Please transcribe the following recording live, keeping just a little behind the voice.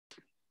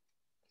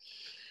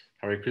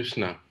Hare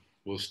Krishna.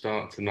 We'll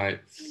start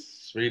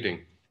tonight's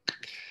reading.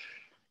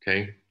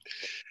 Okay.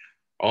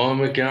 Om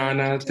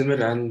Jnana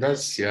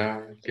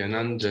Timirandasya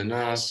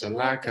Gyananjana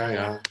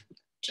Salakaya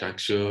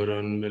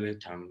Chakshurun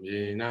Militam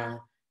Yena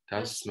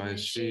Tasmai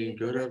Shri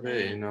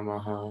Gurave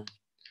Namaha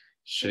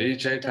Shri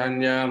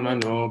Chaitanya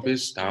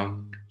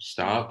Manobhistam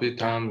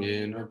Stapitam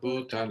Yena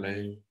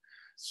Bhutale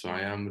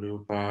Swayam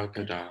Rupa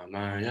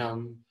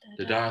Kadamayam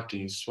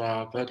Dadati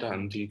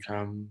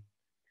Swapadantikam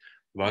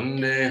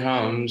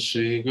Vandeham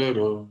Shri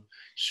Guru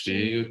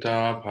Shri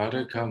Yuta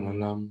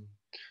Padakamalam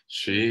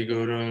Shri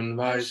Gurun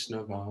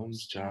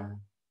Vaisnavamscha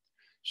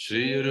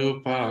Shri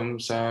Rupam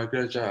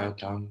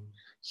Sagrajatam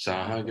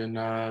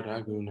Sahagana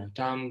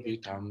Ragunatam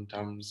Vitam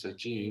Tam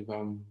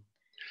Sajivam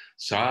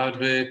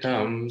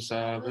Sadvetam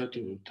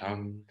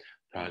Savadutam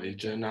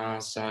Parijana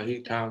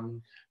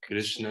Sahitam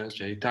Krishna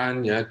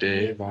Chaitanya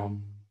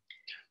Devam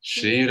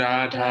Shri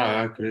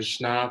Radha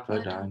Krishna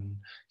Padan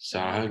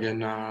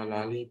Sahagana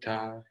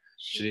Lalita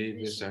Shri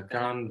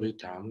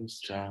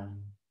Visakanvitamscha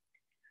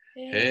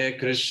He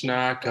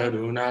Krishna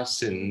Karuna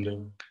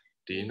Sindhu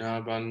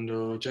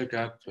Dinabandhu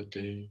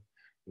Jagatpate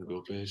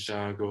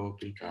Gopesha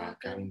Gopika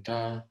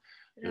Kanta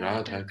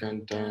Radha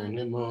Kanta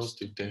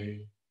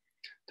Namostute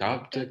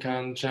Tapta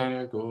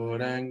Kanchana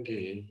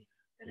Gorangi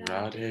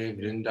Radhe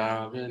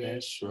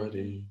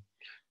Vrindavaneshwari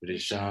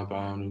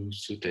Vrishabhanu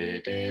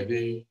Sute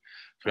Devi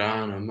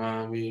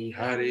Pranamami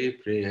Hari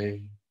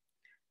Priye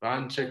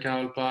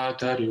Panchakalpa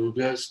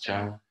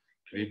Tarubhyascha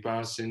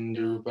Kripa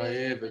Sindhu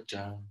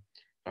Bhayevacha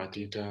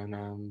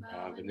Patitanam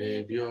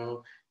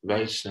Bhavanebhyo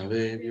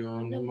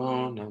Vaishnavebhyo Namo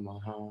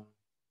Namaha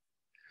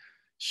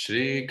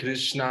Shri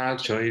Krishna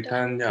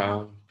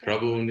Chaitanya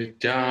Prabhu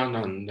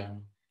Nityananda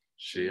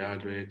Shri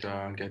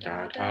Advaita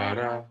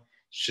Gadadhara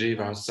Shri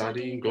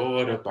Vasadi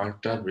Gaura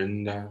Bhakta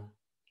Vrinda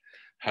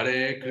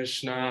Hare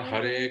Krishna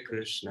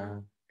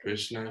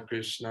Krishna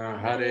Krishna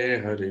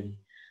Hare Hare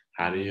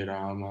Hare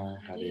Rama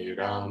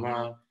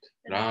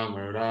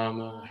Rama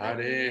Rama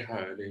Hare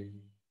Hare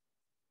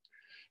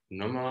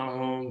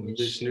Namo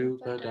Vishnu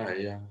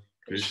Padaya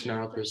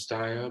Krishna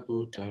Prastaya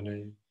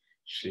Bhutale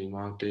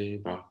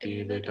Srimate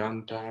Bhakti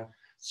Vedanta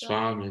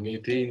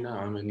Swaminiti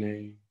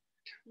Namane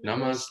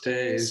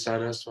Namaste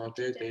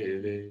Saraswati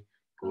Deve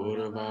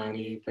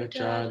Gauravani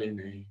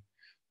Pacharine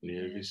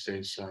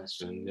Nirvisesa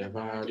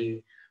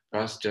Sundavari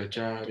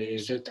Paschachari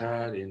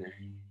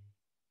Satarine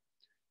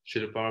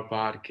Srila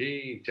Prabhupada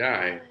Ki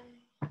Jai.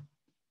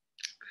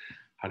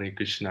 Hare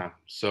Krishna.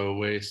 So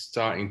we're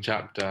starting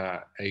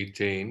chapter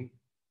 18,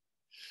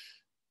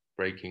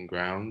 Breaking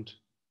Ground.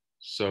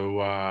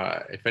 So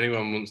if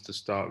anyone wants to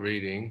start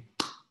reading,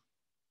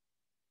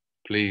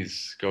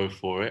 please go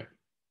for it.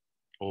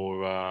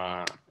 Or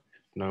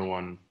if no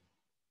one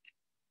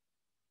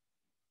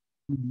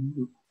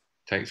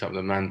takes up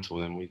the mantle,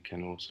 then we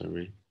can also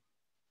read.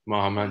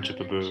 Mahamantra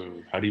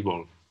Prabhu,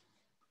 Haribol.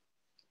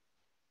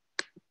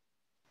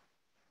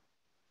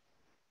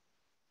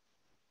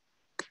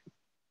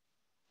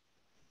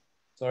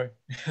 Sorry.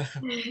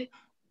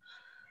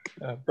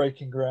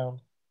 Breaking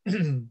ground.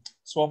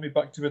 Swami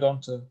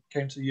Bhaktivedanta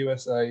came to the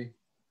USA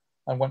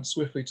and went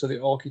swiftly to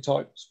the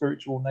archetype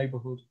spiritual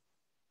neighborhood,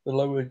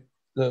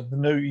 the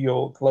New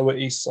York Lower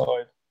East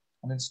Side,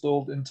 and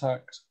installed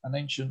intact an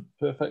ancient,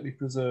 perfectly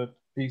preserved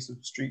piece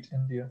of street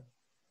India.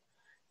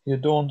 He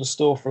adorned a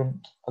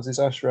storefront as his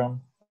ashram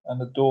and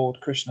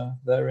adored Krishna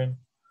therein,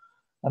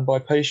 and by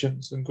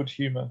patience and good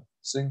humor,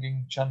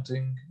 singing,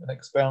 chanting, and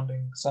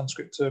expounding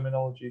Sanskrit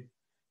terminology,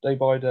 day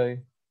by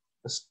day,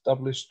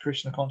 established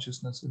Krishna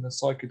consciousness in the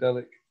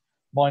psychedelic,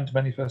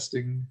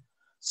 mind-manifesting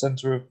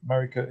center of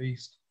America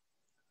East.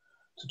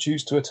 To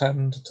choose to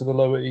attend to the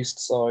Lower East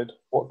Side,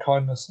 what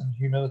kindness and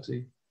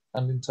humility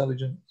and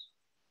intelligence.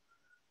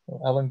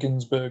 Allen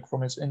Ginsberg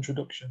from his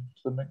introduction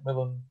to the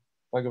Macmillan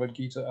Bhagavad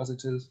Gita as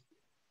it is.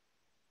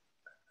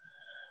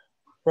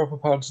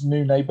 Prabhupada's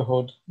new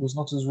neighborhood was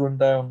not as run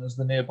down as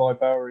the nearby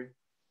Bowery,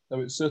 though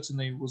it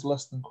certainly was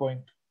less than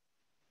quaint.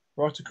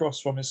 Right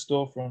across from his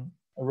storefront,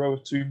 a row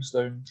of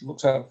tombstones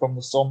looked out from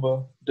the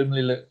somber,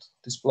 dimly lit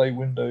display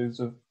windows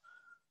of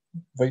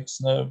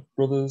Weitzner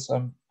Brothers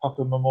and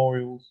Papa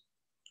Memorials.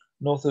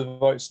 North of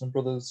Weitzner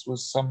Brothers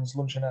was Sam's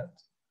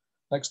Luncheonette.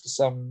 Next to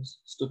Sam's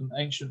stood an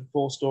ancient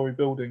four-story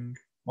building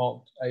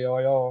marked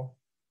AIR.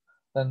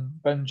 Then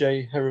Ben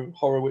J.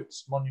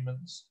 Horowitz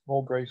monuments,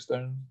 more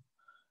gravestones,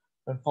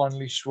 and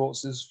finally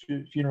Schwartz's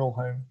funeral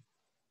home.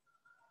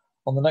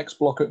 On the next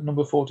block at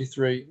number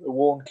 43, a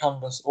worn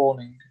canvas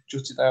awning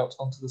jutted out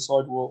onto the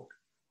sidewalk.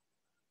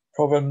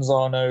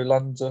 Provenzano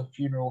Lanza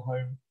Funeral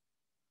Home.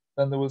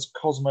 Then there was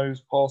Cosmos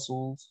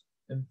Parcels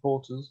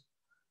Importers,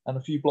 and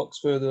a few blocks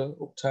further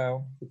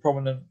uptown, the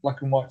prominent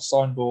black and white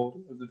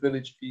signboard of the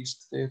Village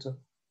East Theatre.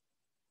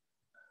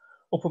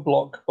 Up a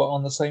block, but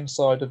on the same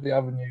side of the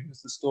avenue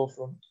as the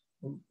storefront,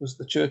 was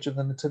the Church of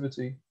the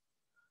Nativity,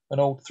 an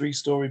old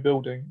three-story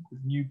building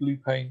with new blue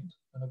paint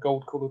and a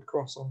gold-coloured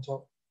cross on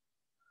top.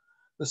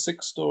 The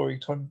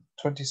six-story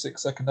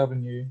 26 Second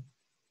Avenue,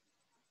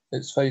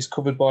 its face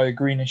covered by a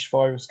greenish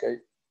fire escape,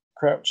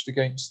 crouched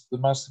against the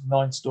massive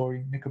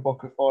 9-story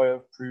Knickerbocker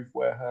fire-proof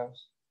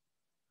warehouse.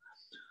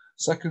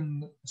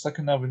 Second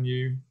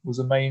Avenue was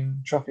a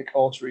main traffic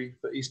artery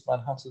for East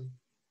Manhattan,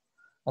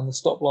 and the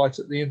stoplight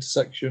at the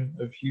intersection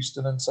of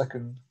Houston and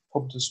 2nd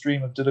pumped a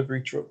stream of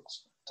delivery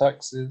trucks,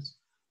 taxis,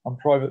 and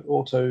private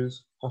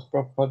autos past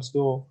Prabhupada's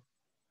door.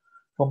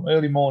 From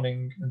early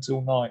morning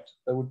until night,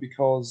 there would be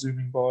cars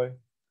zooming by,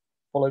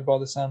 followed by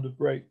the sound of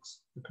brakes,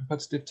 the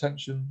competitive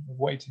tension of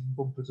waiting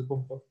bumper to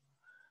bumper,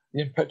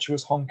 the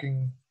impetuous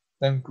honking,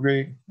 then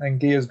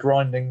gears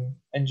grinding,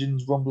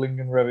 engines rumbling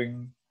and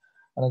revving,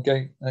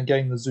 and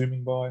again the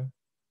zooming by.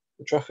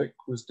 The traffic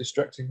was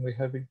distractingly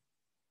heavy.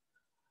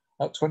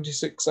 At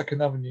 26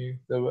 2nd Avenue,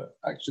 there were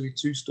actually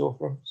 2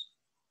 storefronts.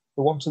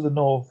 The one to the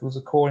north was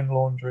a coin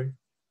laundry,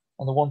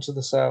 and the one to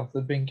the south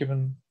had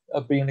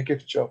been a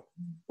gift shop,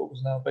 but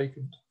was now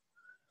vacant.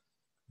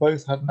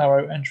 Both had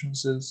narrow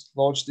entrances,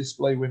 large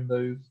display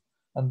windows,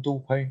 and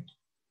dull paint.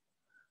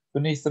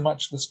 Beneath the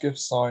matchless gift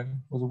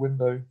sign was a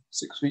window,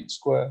 6 feet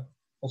square,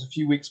 that a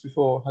few weeks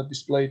before had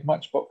displayed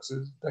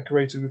matchboxes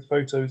decorated with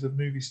photos of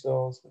movie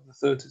stars of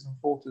the 30s and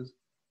 40s.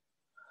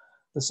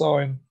 The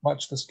sign,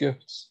 Matchless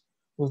Gifts,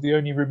 was the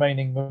only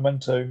remaining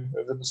memento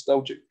of the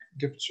nostalgic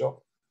gift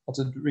shop that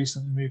had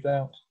recently moved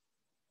out.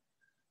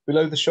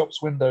 Below the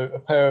shop's window, a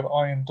pair of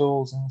iron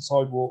doors in the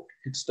sidewalk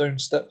hid stone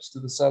steps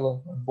to the cellar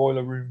and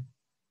boiler room.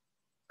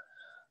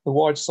 The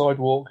wide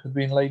sidewalk had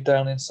been laid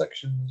down in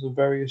sections of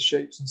various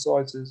shapes and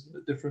sizes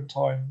at different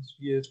times,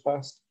 years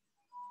past.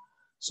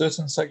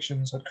 Certain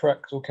sections had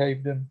cracked or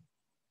caved in,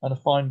 and a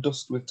fine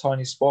dust with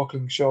tiny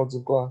sparkling shards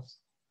of glass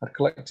had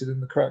collected in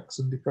the cracks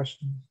and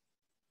depressions.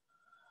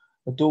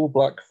 A dull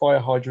black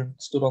fire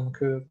hydrant stood on the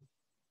curb.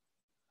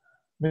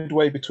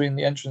 Midway between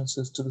the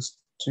entrances to the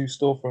 2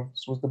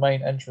 storefronts was the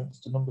main entrance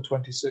to number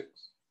 26.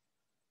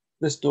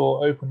 This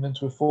door opened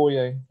into a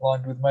foyer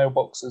lined with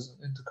mailboxes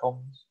and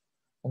intercoms,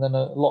 and then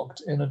a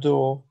locked inner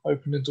door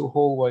opened into a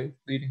hallway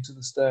leading to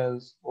the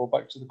stairs or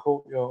back to the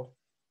courtyard.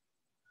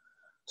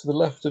 To the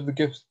left of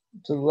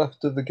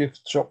the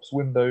gift shop's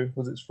window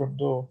was its front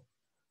door,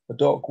 a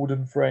dark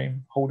wooden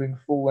frame holding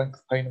a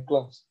full-length pane of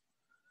glass.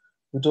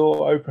 The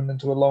door opened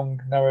into a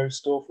long, narrow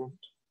storefront,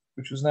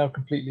 which was now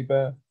completely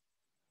bare.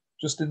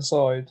 Just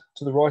inside,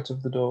 to the right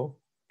of the door,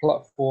 a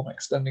platform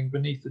extending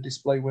beneath the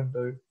display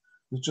window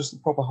was just the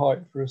proper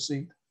height for a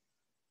seat.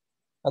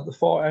 At the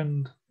far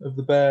end of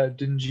the bare,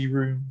 dingy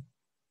room,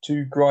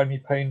 2 grimy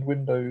paned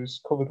windows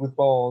covered with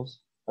bars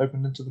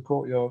opened into the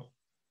courtyard.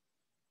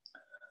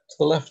 To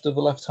the left of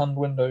the left-hand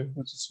window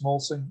was a small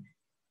sink,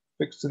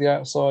 fixed to the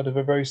outside of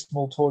a very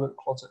small toilet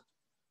closet,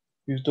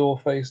 whose door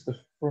faced the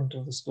front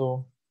of the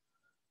store.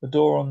 The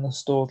door on the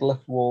store's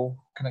left wall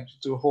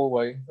connected to a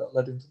hallway that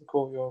led into the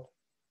courtyard.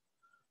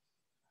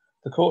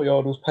 The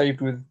courtyard was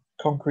paved with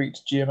concrete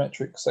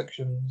geometric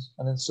sections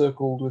and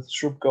encircled with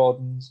shrub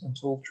gardens and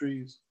tall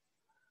trees.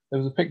 There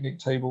was a picnic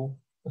table,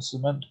 a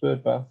cement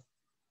bird bath,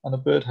 and a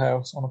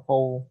birdhouse on a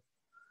pole,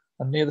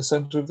 and near the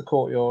centre of the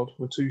courtyard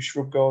were 2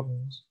 shrub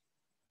gardens.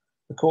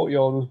 The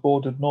courtyard was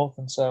bordered north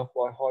and south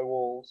by high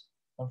walls,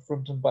 and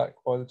front and back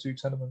by the 2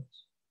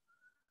 tenements.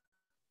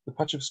 The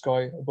patch of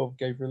sky above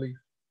gave relief.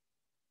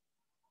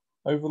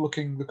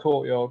 Overlooking the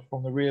courtyard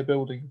from the rear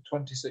building of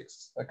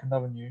 26 2nd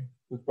Avenue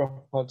was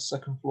Prabhupada's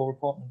 2nd floor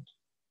apartment,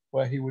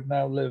 where he would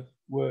now live,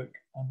 work,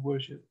 and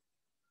worship.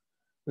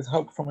 With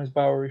help from his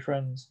Bowery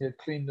friends, he had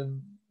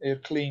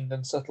cleaned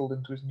and settled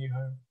into his new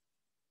home.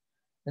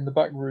 In the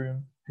back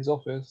room, his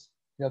office,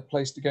 he had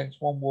placed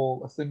against one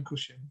wall a thin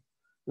cushion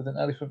with an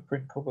elephant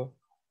print cover,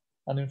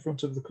 and in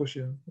front of the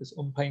cushion this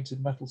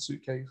unpainted metal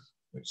suitcase,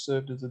 which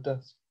served as a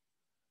desk.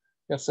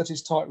 He had set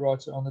his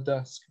typewriter on the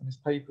desk and his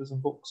papers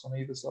and books on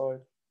either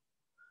side.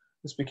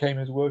 This became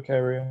his work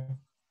area.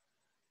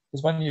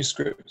 His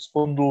manuscripts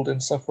bundled in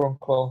saffron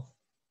cloth,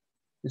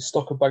 his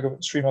stock of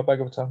Srimad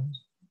Bhagavatams,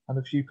 and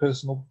a few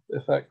personal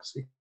effects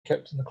he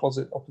kept in the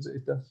closet opposite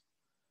his desk.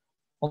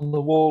 On the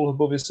wall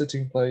above his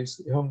sitting place,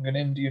 he hung an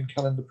Indian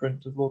calendar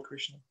print of Lord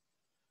Krishna.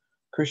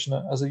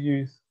 Krishna, as a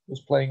youth, was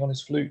playing on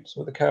his flute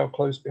with a cow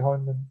close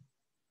behind him.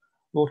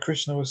 Lord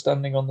Krishna was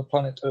standing on the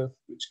planet Earth,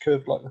 which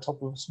curved like the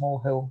top of a small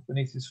hill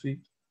beneath his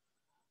feet.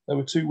 There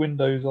were 2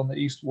 windows on the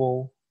east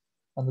wall,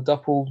 and the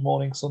dappled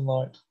morning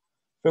sunlight,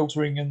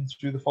 filtering in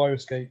through the fire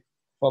escape,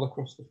 fell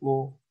across the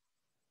floor.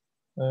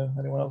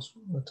 Anyone else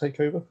want to take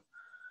over?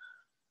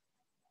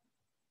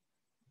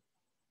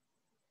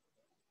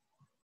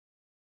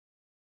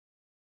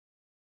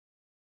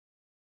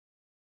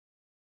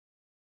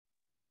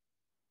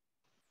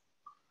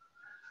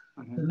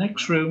 The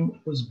next room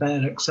was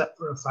bare except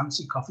for a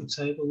fancy coffee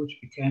table which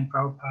became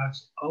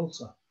Prabhupada's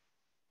altar.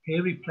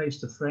 Here he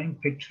placed a framed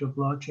picture of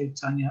Lord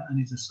Chaitanya and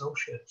his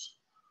associates.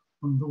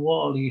 On the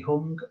wall he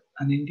hung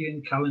an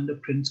Indian calendar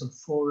print of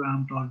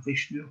 4-armed Lord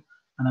Vishnu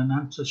and an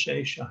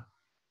Antashesha, the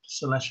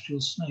celestial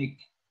snake,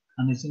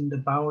 and as in the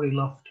Bowery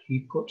loft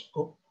he put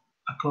up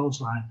a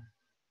clothesline.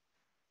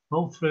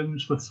 Both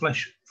rooms were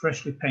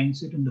freshly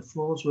painted and the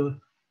floors were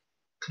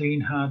clean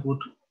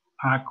hardwood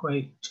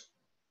parquet.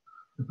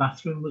 The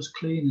bathroom was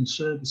clean and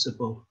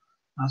serviceable,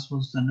 as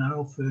was the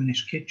narrow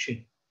furnished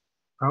kitchen.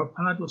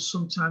 Prabhupada would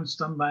sometimes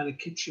stand by the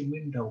kitchen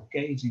window,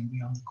 gazing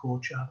beyond the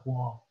courtyard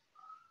wall.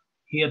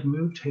 He had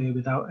moved here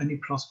without any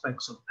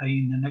prospects of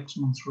paying the next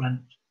month's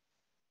rent.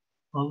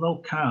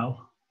 Although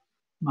Carl,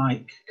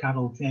 Mike,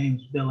 Carol,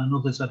 James, Bill, and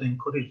others had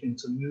encouraged him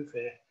to move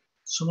here,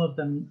 some of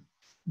them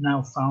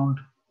now found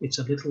it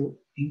a little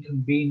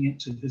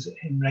inconvenient to visit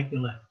him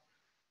regularly.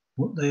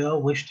 But they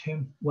all wished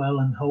him well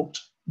and hoped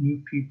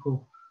new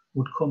people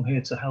would come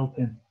here to help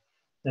him.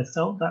 They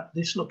felt that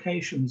this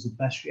location was the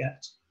best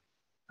yet,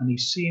 and he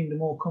seemed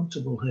more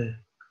comfortable here.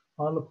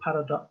 At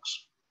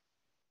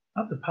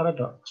the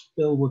Paradox,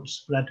 Bill would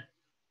spread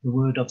the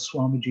word of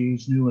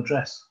Swamiji's new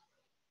address.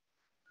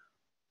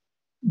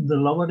 The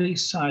Lower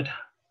East Side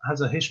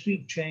has a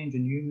history of change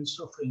and human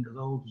suffering as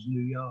old as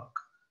New York.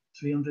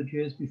 300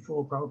 years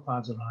before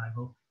Prabhupada's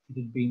arrival, it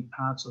had been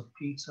part of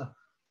Peter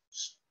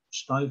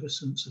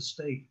Stuyvesant's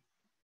estate.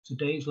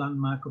 Today's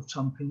landmark of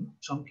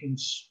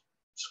Tompkins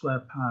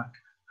Square Park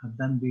had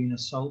then been a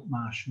salt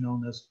marsh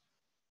known as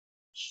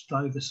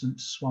Stuyvesant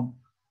Swamp.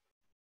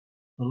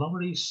 The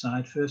Lower East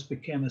Side first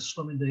became a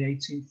slum in the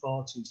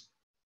 1840s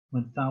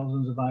when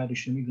thousands of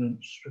Irish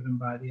immigrants driven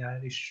by the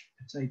Irish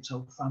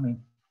potato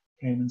famine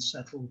came and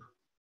settled.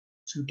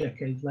 2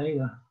 decades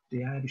later,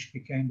 the Irish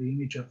became the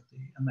image of the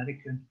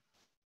American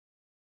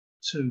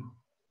to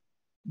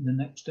the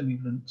next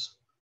immigrants,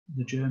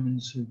 the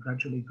Germans, who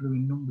gradually grew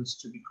in numbers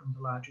to become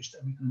the largest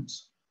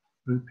immigrants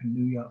group in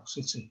New York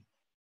City.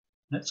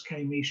 Next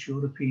came East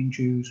European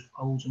Jews,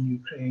 Poles and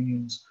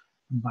Ukrainians,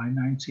 and by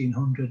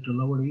 1900 the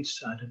Lower East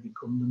Side had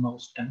become the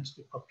most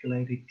densely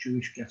populated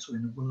Jewish ghetto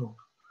in the world.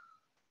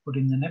 But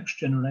in the next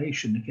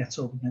generation, the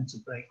ghetto began to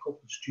break up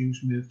as Jews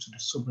moved to the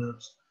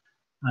suburbs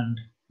and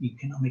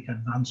economic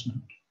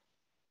advancement.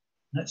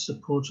 Next, the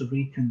Puerto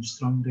Ricans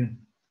thronged in,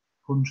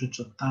 hundreds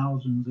of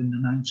thousands in the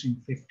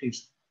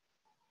 1950s,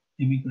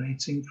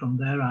 immigrating from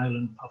their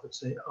island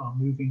poverty or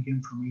moving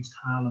in from East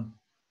Harlem.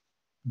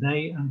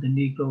 They and the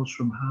Negroes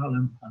from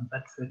Harlem and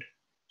Bedford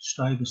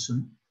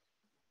Stuyvesant,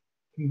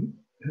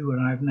 who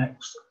arrived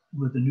next,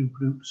 were the new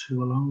groups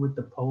who, along with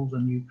the Poles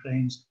and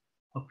Ukrainians,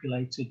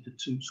 populated the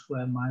 2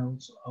 square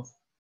miles of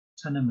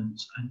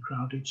tenements and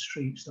crowded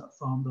streets that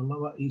formed the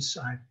Lower East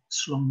Side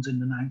slums in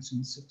the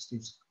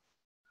 1960s.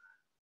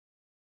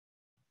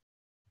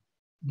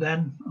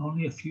 Then,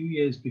 only a few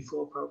years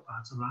before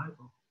Prabhupada's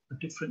arrival, a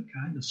different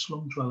kind of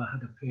slum dweller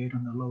had appeared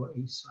on the Lower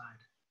East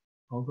Side.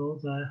 Although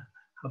there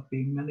have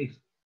been many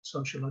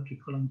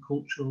sociological and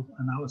cultural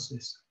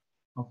analyses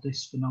of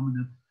this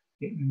phenomenon,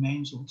 it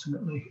remains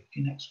ultimately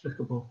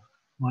inexplicable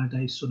why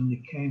they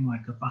suddenly came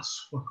like a vast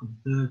flock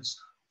of birds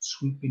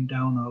swooping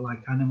down or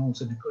like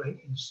animals in a great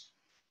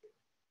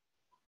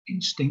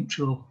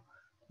instinctual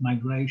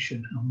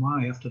migration, and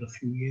why after a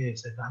few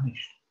years they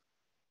vanished.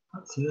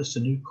 At first,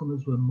 the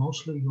newcomers were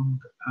mostly young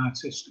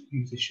artists,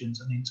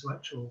 musicians and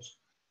intellectuals,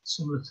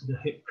 similar to the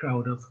hip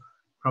crowd of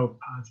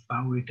Prabhupada's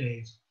Bowery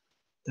days.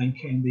 Then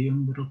came the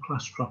young middle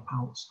class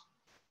dropouts.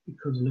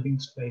 Because living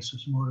space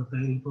was more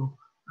available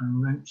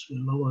and rents were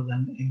lower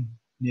than in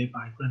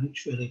nearby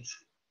Greenwich Village,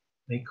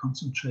 they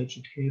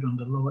concentrated here on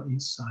the Lower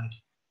East Side,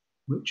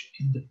 which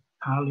in the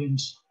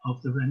parlance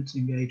of the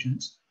renting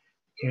agents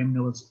became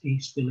known as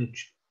East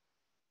Village.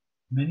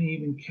 Many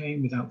even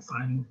came without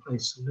finding a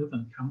place to live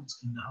and camped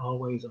in the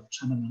hallways of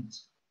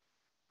tenements.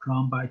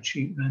 Drawn by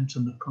cheap rent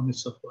and the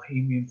promise of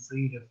bohemian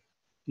freedom,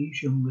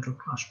 these young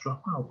middle-class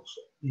dropouts,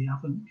 the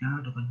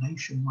avant-garde of a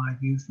nationwide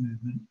youth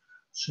movement,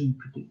 soon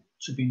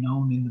to be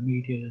known in the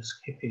media as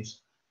hippies,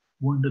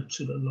 wandered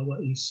to the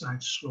Lower East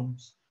Side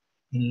slums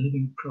in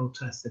living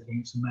protest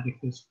against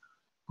America's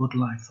good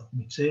life of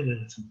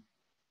materialism.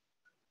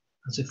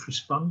 As if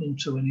responding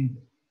to an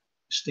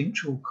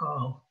instinctual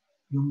call,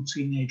 young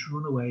teenage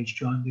runaways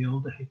joined the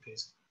older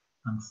hippies,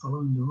 and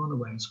following the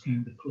runaways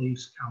came the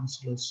police,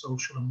 counsellors,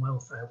 social and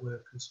welfare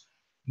workers,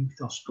 youth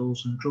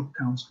hostels and drug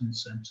counselling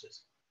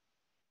centres.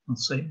 On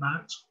St.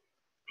 Mark's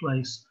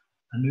Place,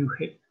 a new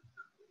hip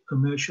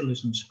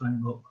commercialism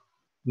sprang up,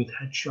 with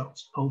head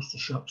shops, poster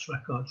shops,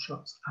 record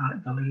shops,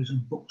 art galleries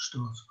and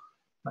bookstores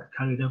that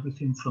carried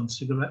everything from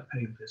cigarette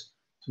papers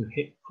to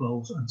hip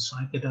clothes and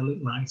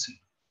psychedelic lighting.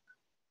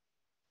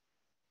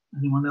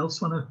 Anyone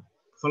else want to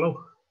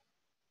follow?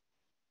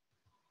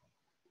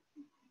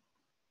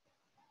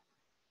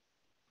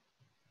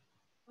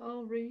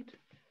 I'll read.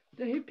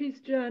 The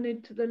hippies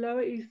journeyed to the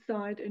Lower East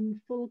Side in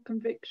full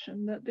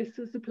conviction that this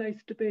was the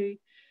place to be,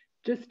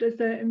 just as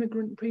their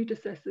immigrant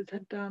predecessors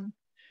had done.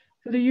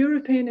 For the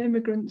European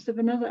immigrants of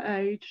another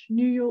age,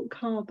 New York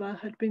Harbour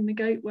had been the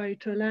gateway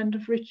to a land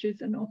of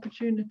riches and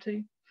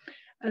opportunity,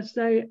 as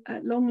they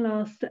at long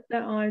last set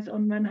their eyes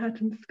on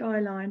Manhattan's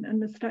skyline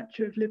and the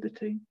Statue of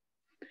Liberty.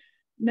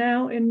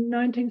 Now, in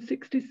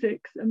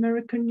 1966,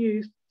 American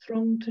youth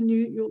thronged to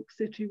New York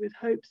City with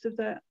hopes of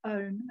their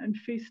own and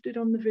feasted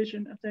on the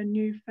vision of their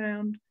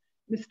newfound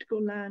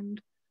mystical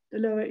land, the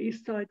Lower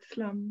East Side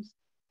slums.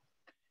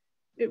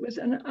 It was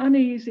an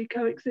uneasy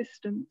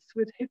coexistence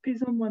with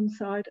hippies on one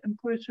side and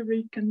Puerto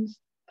Ricans,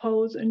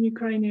 Poles and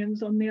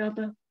Ukrainians on the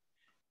other.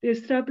 The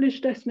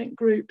established ethnic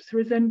groups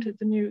resented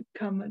the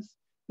newcomers,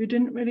 who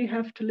didn't really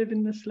have to live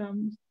in the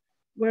slums,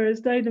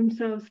 whereas they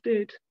themselves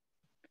did.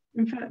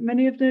 In fact,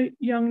 many of the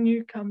young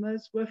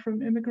newcomers were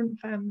from immigrant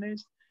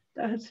families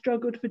that had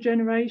struggled for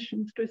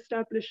generations to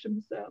establish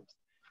themselves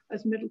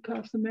as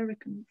middle-class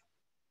Americans.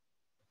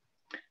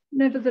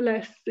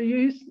 Nevertheless, the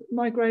youth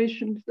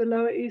migration to the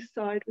Lower East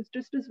Side was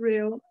just as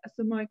real as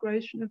the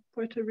migration of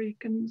Puerto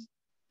Ricans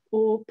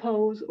or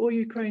Poles or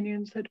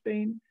Ukrainians had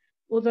been,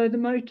 although the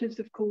motives,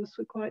 of course,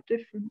 were quite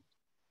different.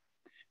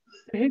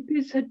 The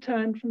hippies had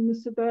turned from the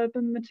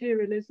suburban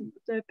materialism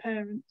of their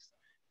parents,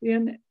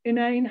 the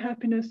inane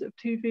happiness of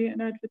TV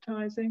and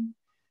advertising,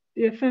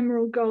 the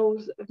ephemeral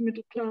goals of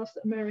middle-class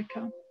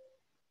America.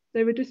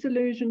 They were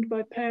disillusioned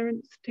by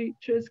parents,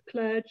 teachers,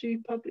 clergy,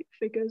 public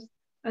figures,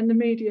 and the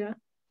media,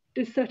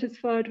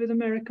 dissatisfied with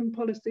American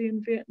policy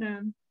in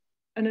Vietnam,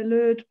 and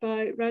allured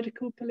by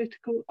radical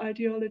political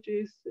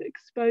ideologies that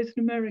exposed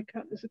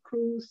America as a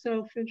cruel,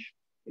 selfish,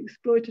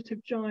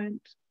 exploitative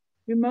giant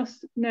who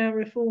must now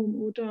reform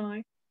or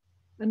die.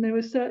 And they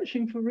were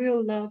searching for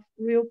real love,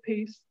 real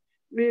peace,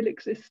 real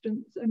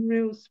existence, and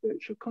real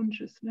spiritual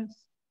consciousness.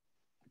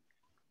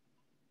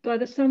 By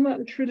the summer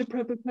of Srila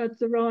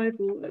Prabhupada's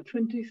arrival at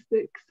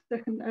 26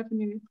 2nd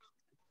Avenue,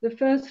 the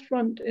first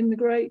front in the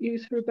great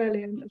youth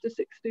rebellion of the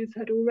 60s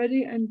had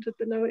already entered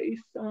the Lower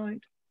East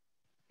Side.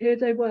 Here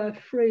they were,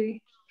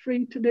 free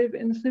to live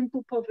in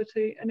simple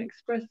poverty and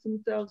express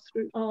themselves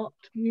through art,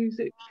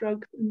 music,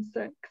 drugs, and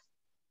sex.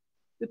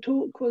 The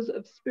talk was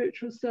of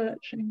spiritual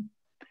searching.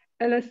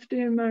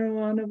 LSD and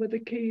marijuana were the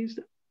keys,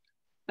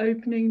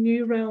 opening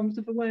new realms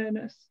of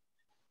awareness.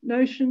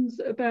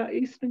 Notions about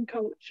Eastern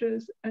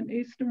cultures and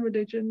Eastern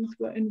religions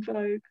were in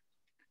vogue.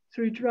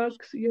 Through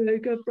drugs,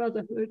 yoga,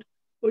 brotherhood,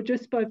 or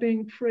just by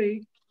being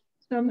free,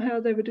 somehow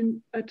they would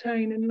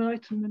attain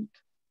enlightenment.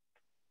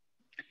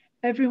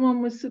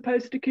 Everyone was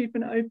supposed to keep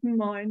an open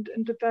mind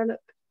and develop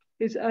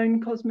his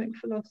own cosmic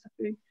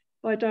philosophy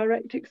by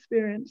direct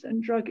experience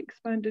and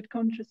drug-expanded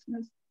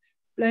consciousness,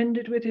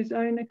 blended with his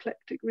own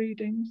eclectic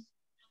readings.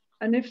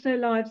 And if their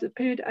lives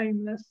appeared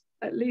aimless,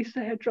 at least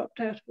they had dropped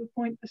out of a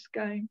pointless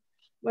game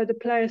where the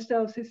player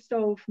sells his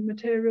soul for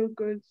material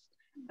goods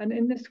and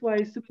in this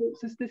way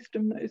supports a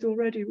system that is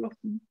already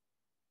rotten.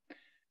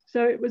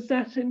 So it was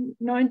that in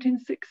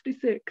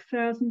 1966,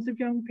 thousands of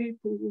young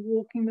people were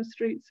walking the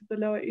streets of the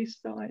Lower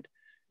East Side,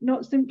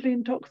 not simply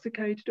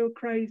intoxicated or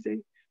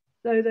crazy,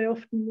 though they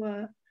often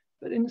were,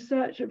 but in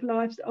search of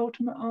life's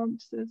ultimate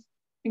answers,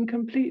 in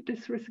complete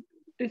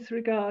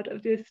disregard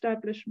of the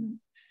establishment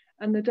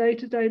and the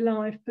day-to-day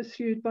life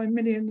pursued by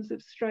millions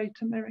of straight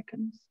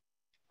Americans.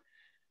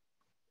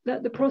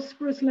 That the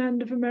prosperous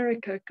land of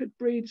America could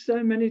breed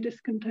so many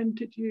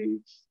discontented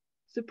youths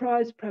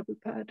surprised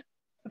Prabhupada.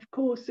 Of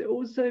course, it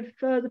also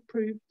further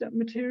proved that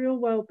material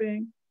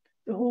well-being,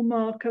 the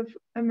hallmark of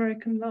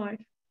American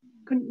life,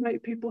 couldn't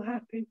make people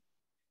happy.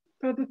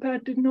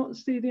 Prabhupada did not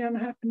see the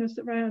unhappiness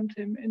around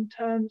him in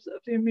terms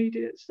of the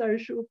immediate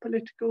social,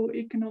 political,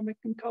 economic,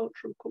 and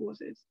cultural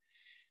causes.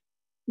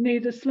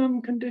 Neither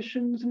slum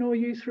conditions nor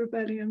youth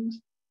rebellions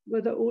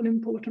were the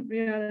all-important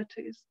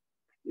realities.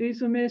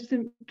 These were mere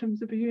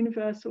symptoms of a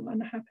universal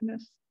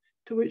unhappiness,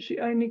 to which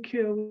the only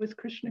cure was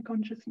Krishna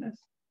consciousness.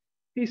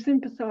 He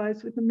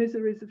sympathized with the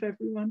miseries of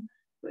everyone,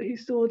 but he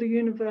saw the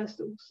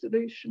universal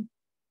solution.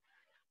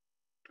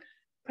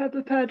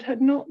 Prabhupada had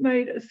not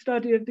made a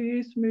study of the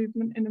youth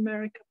movement in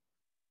America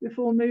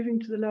before moving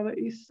to the Lower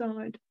East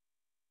Side.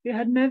 He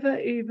had never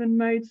even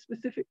made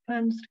specific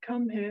plans to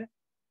come here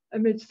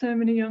amid so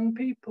many young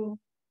people.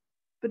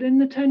 But in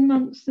the 10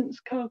 months since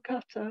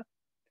Calcutta,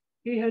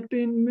 he had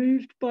been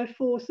moved by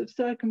force of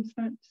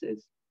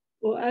circumstances,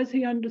 or as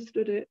he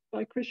understood it,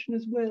 by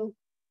Krishna's will,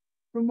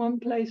 from one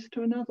place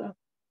to another.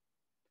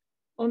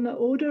 On the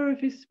order of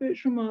his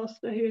spiritual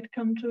master, he had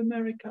come to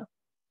America,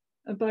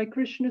 and by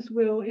Krishna's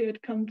will, he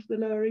had come to the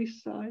Lower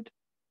East Side.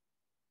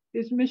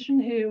 His mission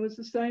here was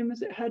the same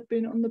as it had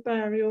been on the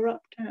Bowery or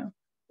Uptown,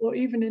 or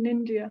even in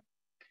India.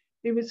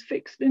 He was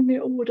fixed in the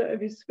order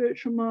of his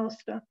spiritual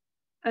master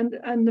and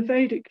the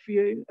Vedic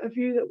view, a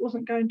view that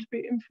wasn't going to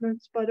be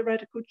influenced by the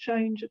radical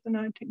change of the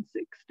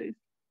 1960s.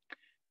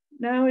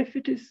 Now,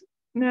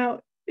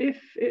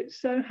 if it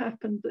so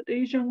happened that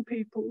these young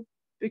people,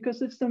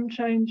 because of some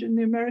change in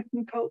the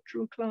American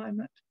cultural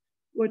climate,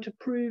 were to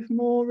prove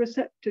more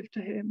receptive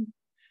to him,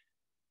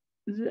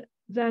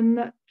 then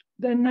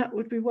that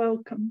would be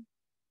welcome,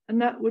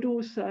 and that would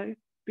also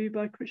be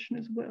by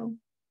Krishna's will.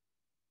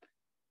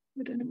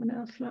 Would anyone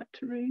else like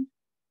to read?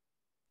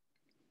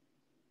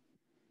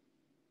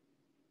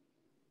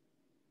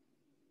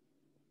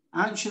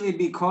 Actually,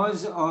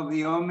 because of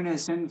the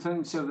ominous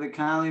influence of the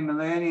Kali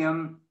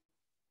millennium,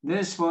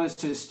 this was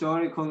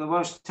historical, the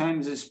worst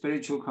times of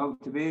spiritual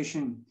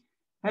cultivation.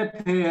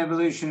 Hippie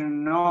evolution or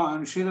not,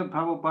 and Srila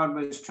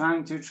Prabhupada was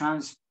trying to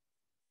transplant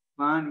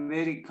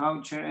Vedic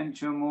culture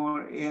into a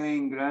more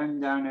alien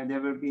ground than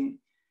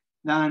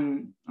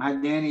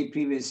had any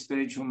previous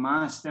spiritual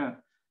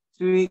master.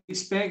 So he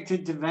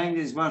expected to find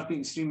his work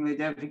extremely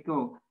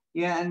difficult.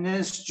 Yet in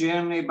this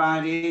generally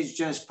bad age,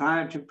 just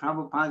prior to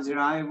Prabhupada's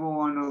arrival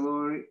on the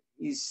Lower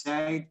East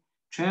Side,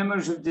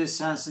 tremors of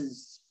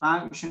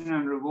dissatisfaction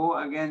and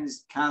revolt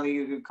against Kali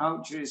Yuga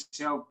culture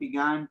itself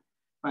began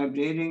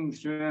vibrating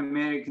through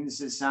American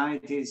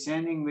society,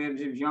 sending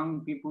waves of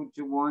young people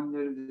to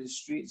wander the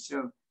streets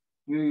of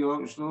New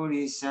York's Lower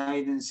East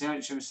Side in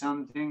search of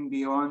something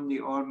beyond the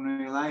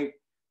ordinary life,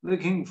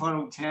 looking for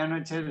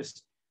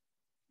alternatives,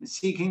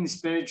 seeking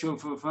spiritual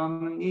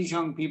fulfillment. These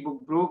young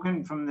people,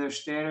 broken from their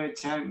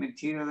stereotyped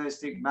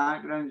materialistic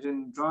backgrounds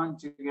and drawn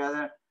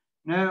together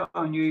now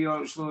on New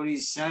York's Lower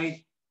East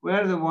Side,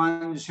 were the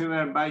ones who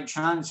were by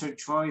chance or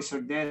choice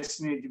or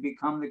destiny to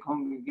become the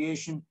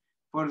congregation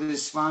for the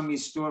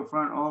Swami's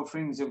storefront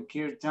offerings of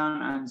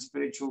kirtan and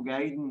spiritual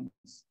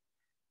guidance.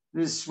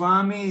 The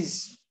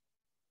Swami's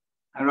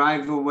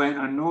arrival went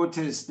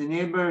unnoticed. The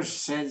neighbors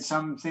said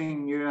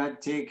someone you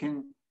had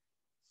taken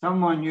the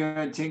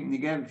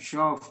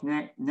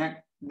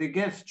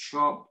gift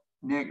shop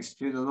next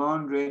to the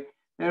laundry.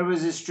 There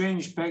was a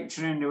strange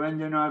picture in the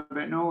window now,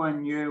 but no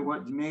one knew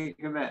what to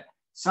make of it.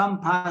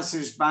 Some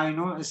passers-by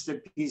noticed a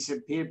piece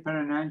of paper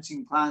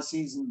announcing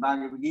classes in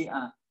Bhagavad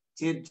Gita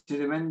taped to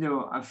the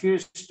window. A few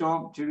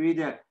stopped to read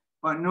it,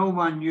 but no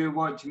one knew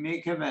what to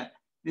make of it.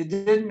 They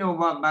didn't know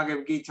what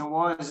Bhagavad Gita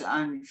was,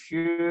 and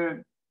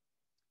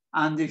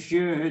the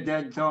few who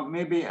did thought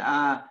maybe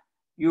a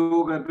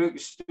yoga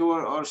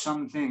bookstore or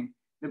something.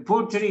 The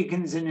Puerto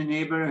Ricans in the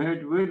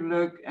neighborhood would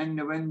look in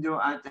the window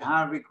at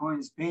Harvey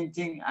Cohen's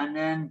painting and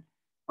then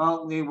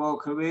bulkily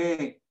walk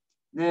away.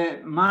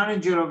 The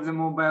manager of the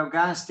mobile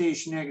gas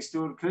station next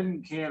door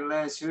couldn't care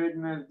less who had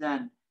moved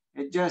in.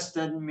 It just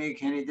didn't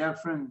make any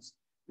difference.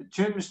 The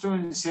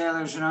tombstone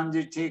sellers and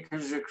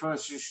undertakers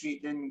across the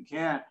street didn't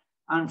care.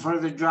 And for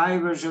the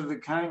drivers of the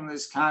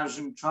countless cars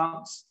and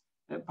trucks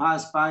that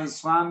passed by,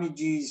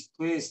 Swamiji's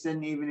place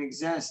didn't even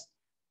exist.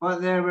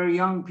 But there were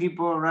young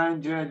people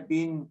around who had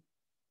been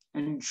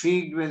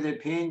intrigued with the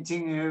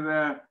painting, who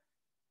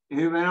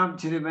went up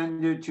to the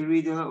window to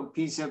read a little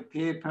piece of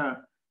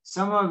paper.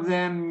 Some of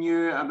them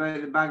knew about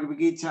the Bhagavad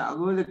Gita,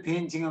 although the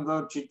painting of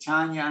Lord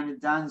Chaitanya and the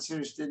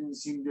dancers didn't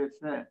seem to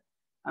fit.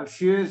 A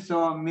few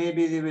thought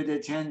maybe they would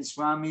attend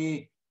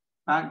Swami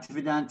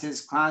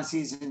Bhaktivedanta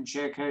classes and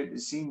check out the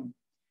scene.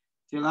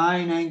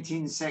 July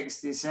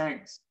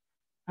 1966.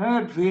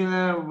 Howard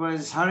Wheeler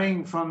was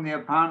hurrying from the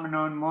apartment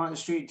on Mott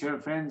Street to a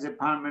friend's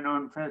apartment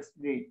on 5th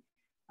Street,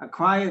 a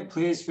quiet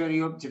place where he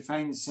hoped to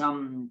find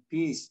some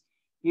peace.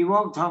 He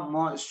walked up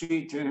Mott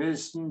Street to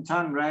Houston,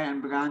 turned right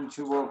and began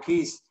to walk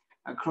east,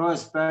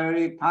 across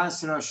Bowery,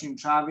 past rushing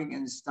traffic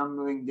and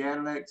stumbling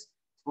derelicts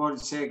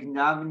towards 2nd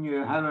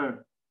Avenue.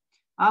 However,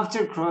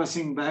 after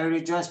crossing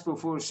Bowery just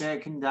before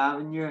 2nd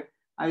Avenue,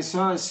 I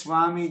saw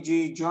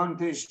Swamiji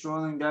jauntily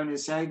strolling down the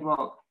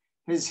sidewalk,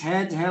 his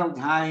head held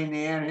high in the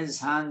air, his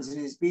hands in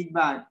his bead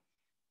bag.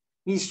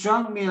 He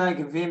struck me like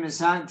a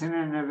famous actor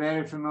in a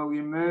very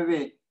familiar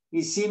movie.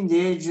 He seemed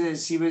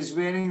ageless. He was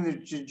wearing the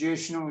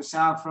traditional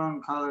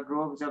saffron-colored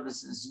robes of a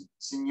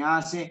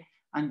sannyasi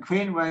and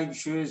quaint white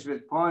shoes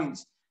with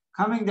points.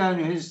 Coming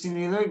down Houston,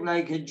 he looked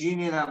like a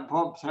genie that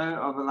popped out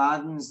of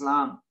Aladdin's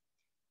lamp.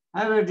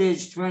 Howard,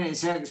 aged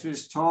 26,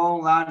 was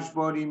tall,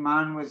 large-bodied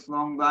man with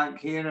long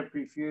black hair, a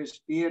profuse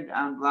beard,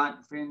 and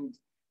black-framed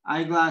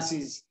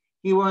eyeglasses.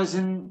 He was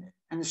an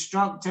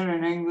instructor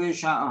in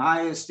English at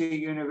Ohio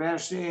State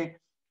University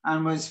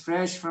and was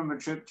fresh from a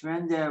trip to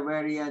India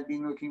where he had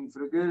been looking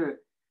for a guru.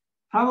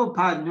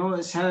 Prabhupada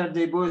noticed Howard.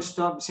 They both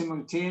stopped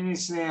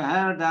simultaneously.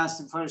 Howard asked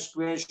the first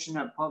question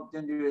that popped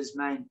into his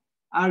mind.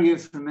 Are you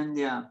from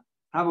India?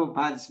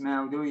 Prabhupada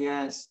smiled. Oh,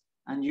 yes.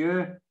 And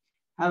you?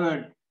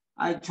 Howard,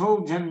 I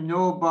told him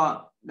no,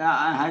 but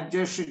that I had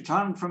just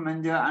returned from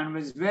India and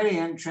was very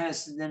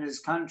interested in his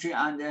country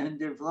and the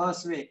Hindu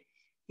philosophy.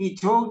 He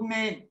told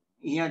me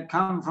he had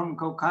come from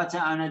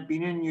Kolkata and had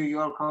been in New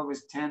York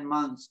almost 10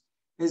 months.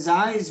 His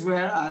eyes were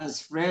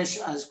as fresh,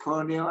 as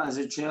cordial as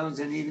a child's,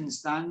 and even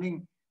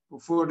standing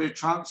before the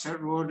trucks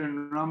that roared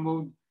and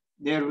rumbled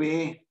their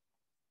way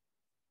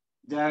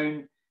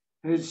down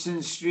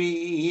Hudson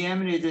Street, he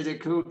emanated a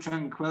cool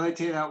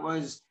tranquility that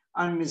was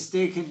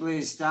unmistakably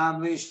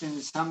established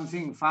in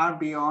something far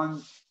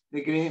beyond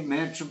the great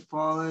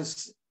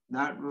metropolis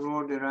that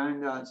roared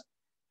around us.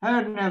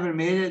 Howard never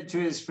made it to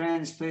his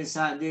friend's place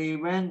that day. He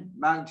went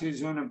back to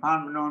his own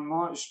apartment on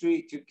Mott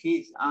Street to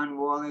Keith and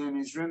Wally and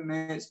his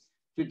roommates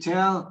to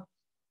tell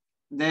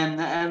them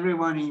that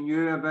everyone he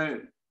knew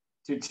about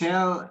the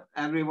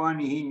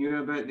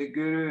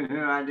guru who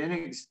had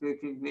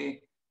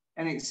inexplicably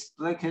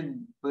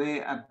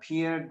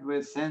appeared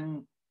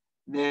within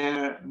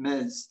their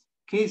midst.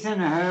 Keith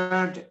and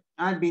Howard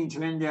had been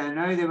to India, and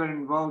now they were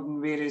involved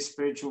in various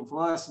spiritual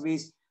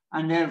philosophies,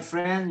 and their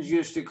friends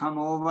used to come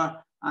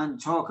over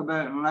and talk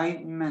about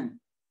enlightenment.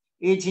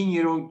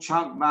 18-year-old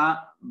Chuck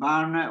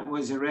Barnett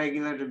was a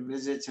regular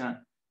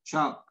visitor.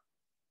 Chuck,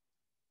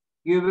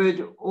 you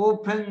would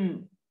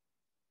open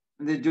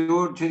the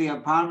door to the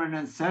apartment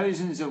and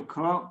thousands of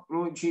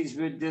cockroaches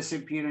would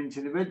disappear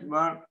into the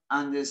woodwork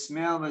and the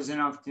smell was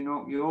enough to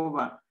knock you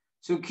over.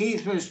 So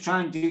Keith was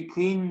trying to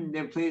clean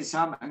the place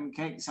up and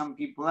kick some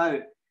people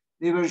out.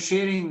 They were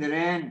sharing the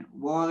rent,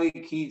 Wally,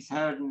 Keith,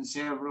 Howard, and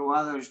several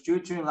others. Due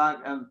to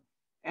lack of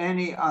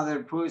any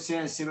other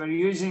process, they were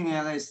using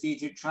LSD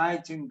to try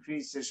to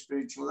increase their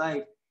spiritual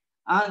life.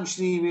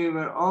 Actually, we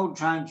were all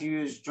trying to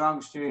use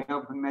drugs to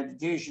help in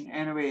meditation.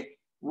 Anyway,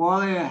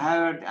 Wally,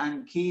 Howard,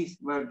 and Keith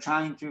were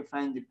trying to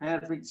find the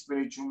perfect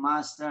spiritual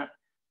master,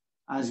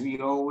 as we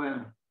all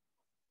were.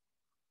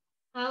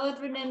 Howard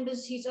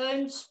remembers his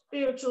own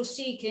spiritual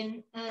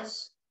seeking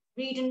as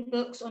reading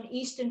books on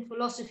Eastern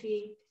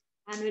philosophy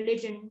and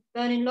religion,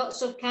 burning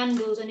lots of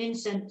candles and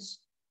incense,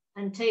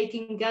 and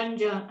taking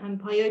ganja and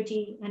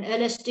peyote and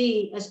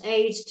LSD as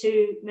aids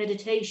to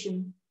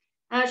meditation.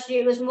 Actually,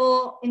 it was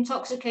more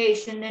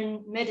intoxication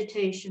than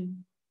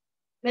meditation.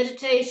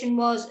 Meditation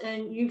was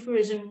an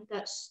euphemism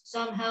that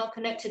somehow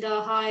connected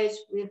our highs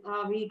with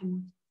our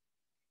reading.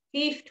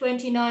 Keith,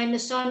 29, the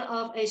son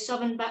of a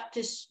Southern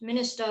Baptist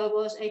minister,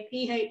 was a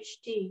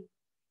PhD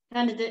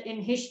candidate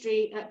in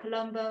history at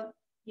Columbia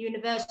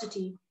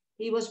University.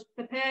 He was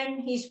preparing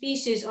his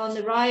thesis on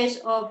the rise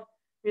of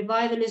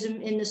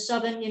revivalism in the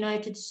Southern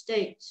United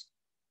States.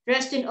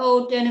 Dressed in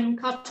old denim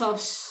cutoffs,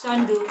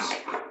 sandals,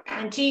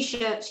 and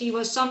t-shirts, he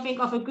was something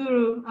of a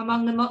guru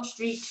among the Mott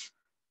Street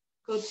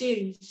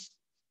coteries.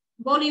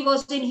 Wally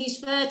was in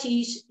his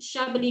 30s,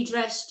 shabbily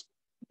dressed,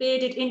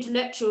 bearded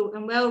intellectual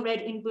and well-read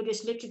in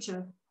Buddhist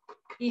literature.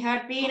 He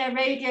had been a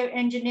radio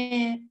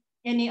engineer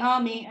in the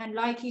army and,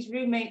 like his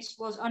roommates,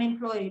 was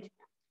unemployed.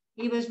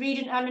 He was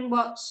reading Alan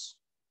Watts,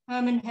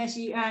 Herman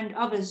Hesse, and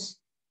others,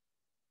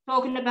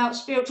 talking about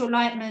spiritual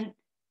enlightenment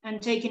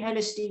and taking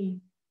LSD.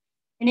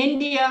 In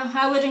India,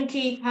 Howard and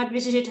Keith had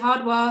visited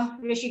Hardwar,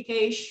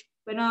 Rishikesh,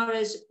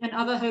 Benares, and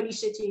other holy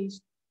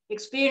cities,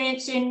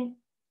 experiencing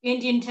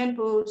Indian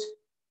temples,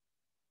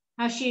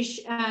 hashish,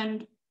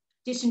 and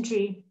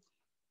dysentery.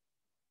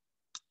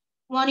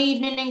 One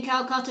evening in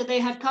Calcutta, they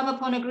had come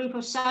upon a group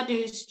of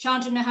sadhus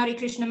chanting the Hare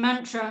Krishna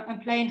mantra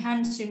and playing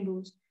hand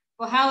cymbals.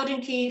 For Howard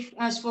and Keith,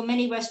 as for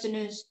many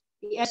Westerners,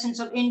 the essence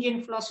of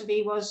Indian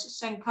philosophy was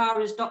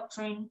Sankara's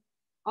doctrine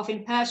of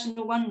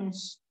impersonal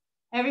oneness.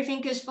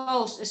 Everything is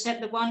false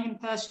except the one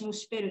impersonal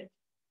spirit.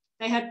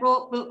 They had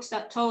brought books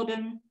that told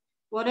them,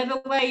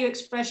 whatever way you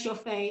express your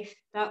faith,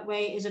 that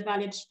way is a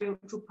valid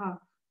spiritual path.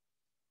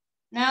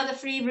 Now the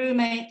three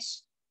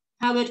roommates,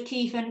 Howard,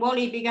 Keith, and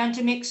Wally, began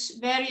to mix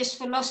various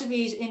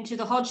philosophies into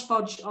the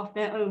hodgepodge of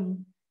their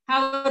own.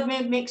 Howard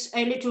would mix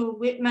a little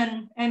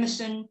Whitman,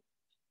 Emerson,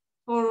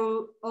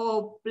 Thoreau,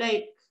 or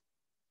Blake.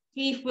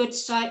 Keith would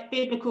cite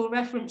biblical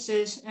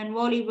references, and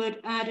Wally would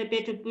add a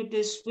bit of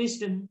Buddhist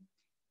wisdom.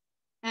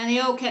 And they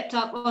all kept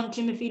up on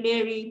Timothy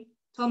Leary,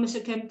 Thomas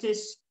à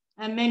Kempis,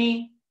 and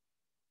many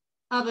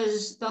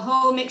others, the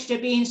whole mixture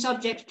being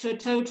subject to a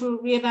total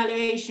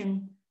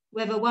reevaluation,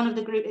 whether one of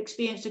the group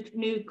experienced a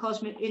new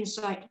cosmic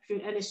insight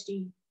through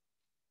LSD.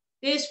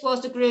 This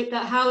was the group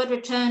that Howard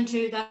returned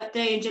to that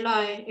day in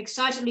July.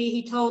 Excitedly,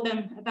 he told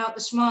them about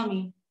the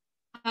Swami,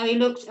 how he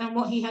looked and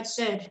what he had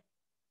said.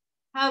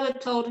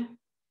 Howard told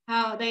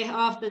how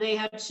after they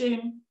had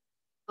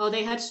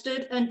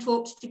stood and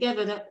talked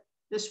together, that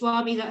the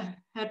Swami that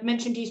had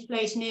mentioned his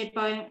place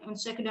nearby on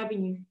 2nd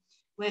Avenue,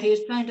 where he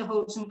was planning to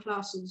hold some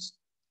classes.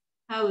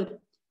 Howard: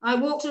 I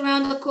walked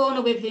around the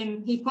corner with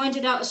him. He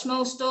pointed out a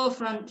small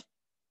storefront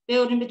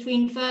building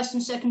between 1st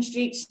and 2nd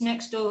Streets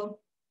next door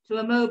to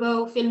a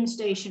mobile filling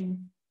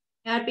station.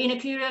 It had been a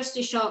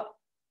curiosity shop,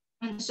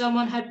 and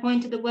someone had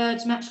painted the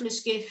words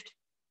matchless gift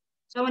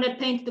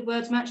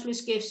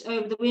gifts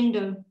over the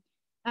window.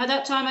 At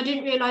that time, I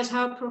didn't realize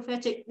how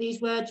prophetic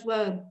these words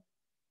were.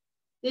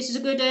 This is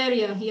a good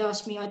area, he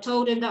asked me. I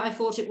told him that I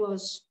thought it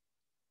was.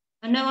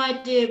 I had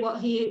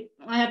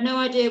no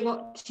idea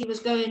what he was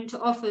going to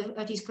offer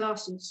at his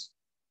classes.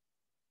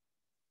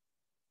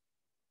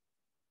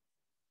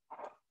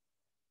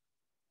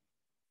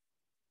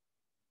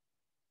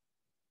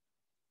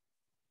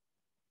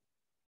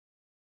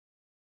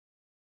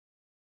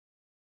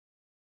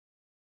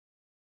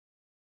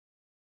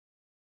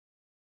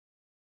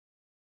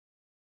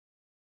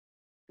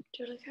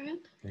 Do you want to carry on?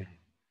 Yeah.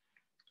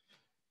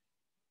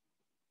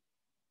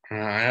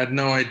 I had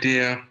no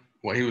idea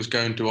what he was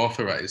going to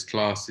offer at his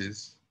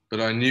classes, but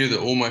I knew that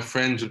all my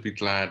friends would be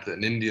glad that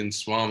an Indian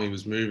Swami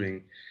was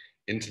moving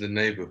into the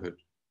neighborhood.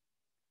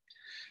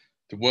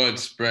 The word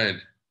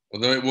spread,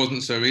 although it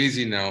wasn't so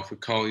easy now for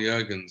Carl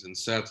Jurgens and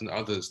certain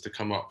others to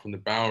come up from the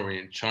Bowery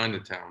in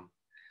Chinatown.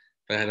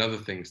 They had other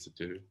things to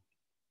do.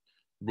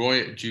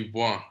 Roy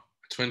Dubois,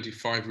 a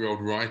 25-year-old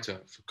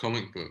writer for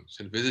comic books,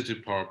 had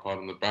visited Prabhupada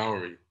on the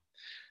Bowery.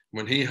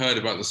 When he heard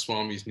about the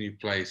Swami's new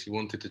place, he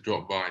wanted to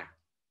drop by.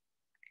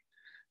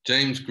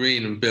 James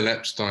Green and Bill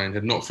Epstein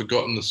had not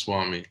forgotten the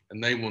Swami,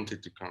 and they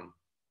wanted to come.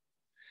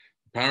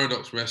 The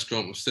Paradox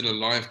restaurant was still a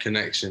live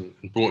connection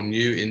and brought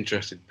new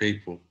interested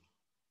people.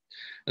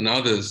 And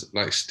others,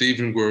 like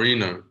Stephen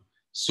Guarino,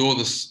 saw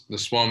the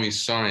Swami's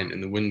sign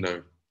in the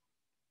window.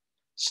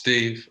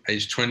 Steve,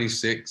 aged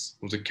 26,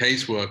 was a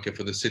caseworker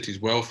for the city's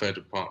welfare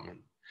department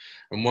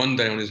And one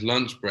day on his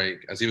lunch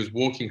break, as he was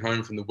walking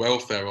home from the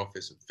welfare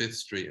office at 5th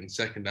Street and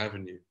 2nd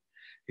Avenue,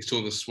 he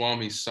saw the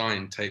Swami's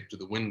sign taped to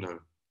the window.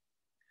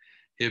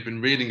 He had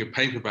been reading a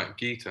paperback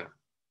Gita,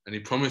 and he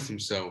promised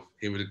himself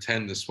he would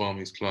attend the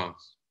Swami's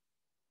class.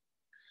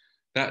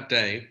 That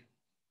day,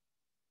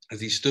 as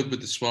he stood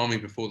with the Swami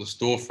before the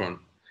storefront,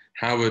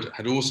 Howard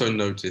had also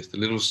noticed the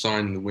little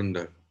sign in the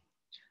window.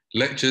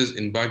 Lectures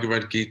in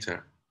Bhagavad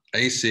Gita,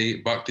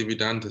 A.C.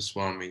 Bhaktivedanta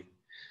Swami,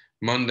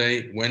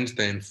 Monday,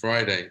 Wednesday, and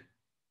Friday,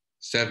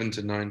 7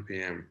 to 9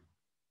 p.m.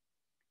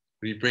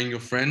 Will you bring your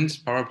friends?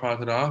 Prabhupada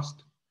had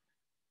asked.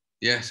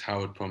 Yes,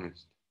 Howard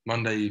promised.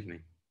 Monday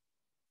evening.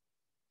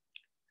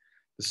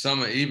 The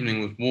summer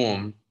evening was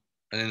warm,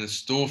 and in the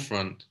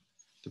storefront,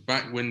 the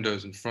back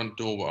windows and front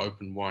door were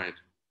open wide.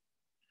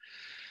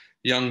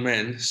 Young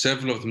men,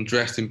 several of them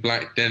dressed in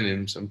black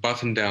denims and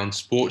button-down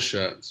sports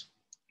shirts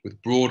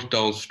with broad,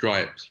 dull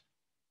stripes,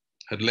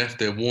 had left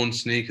their worn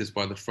sneakers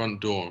by the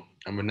front door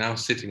and were now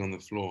sitting on the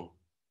floor.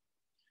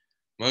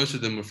 Most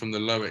of them were from the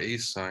Lower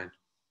East Side.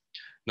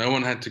 No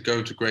one had to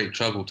go to great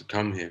trouble to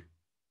come here.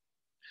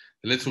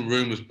 The little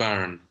room was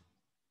barren.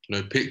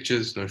 No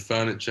pictures, no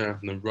furniture,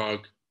 no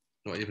rug,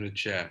 not even a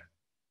chair.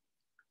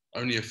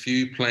 Only a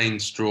few plain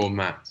straw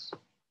mats.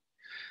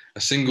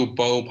 A single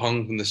bulb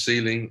hung from the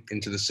ceiling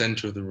into the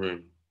center of the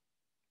room.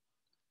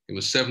 It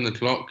was 7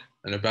 o'clock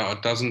and about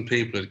a dozen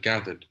people had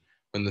gathered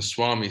when the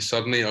Swami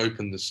suddenly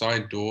opened the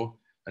side door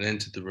and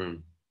entered the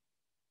room.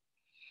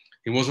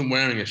 He wasn't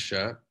wearing a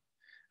shirt,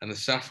 and the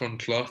saffron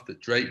cloth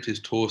that draped his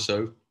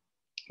torso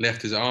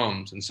left his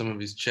arms and some of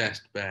his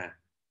chest bare.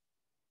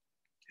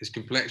 His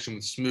complexion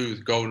was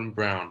smooth golden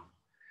brown,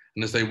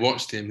 and as they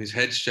watched him, his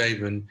head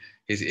shaven,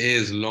 his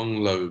ears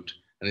long-lobed,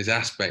 and his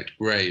aspect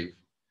grave,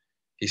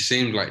 he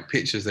seemed like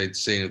pictures they'd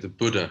seen of the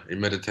Buddha in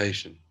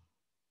meditation.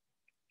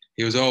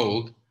 He was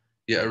old,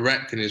 yet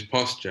erect in his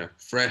posture,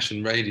 fresh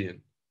and radiant.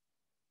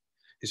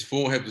 His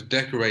forehead was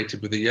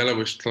decorated with the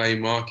yellowish clay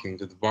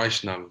markings of the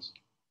Vaishnavas.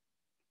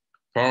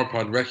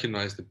 Prabhupada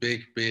recognized the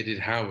big bearded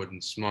Howard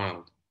and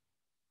smiled.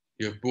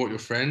 You have brought your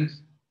friend?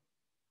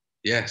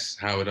 Yes,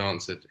 Howard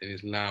answered in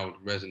his loud,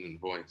 resonant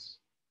voice.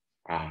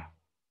 Ah,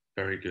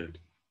 very good.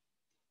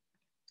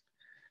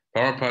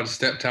 Prabhupada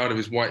stepped out of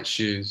his white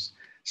shoes,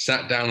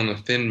 sat down on a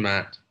thin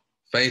mat,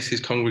 faced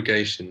his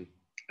congregation,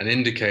 and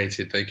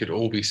indicated they could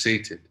all be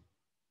seated.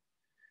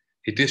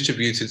 He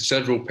distributed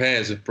several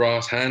pairs of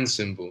brass hand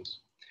cymbals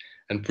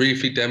and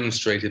briefly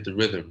demonstrated the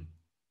rhythm.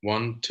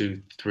 1,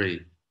 2,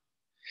 3.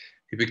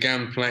 He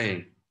began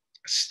playing,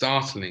 a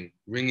startling,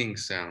 ringing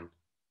sound.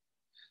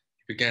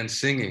 He began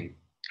singing,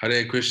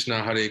 Hare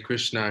Krishna,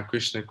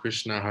 Krishna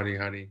Krishna, Hare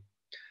Hare,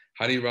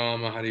 Hare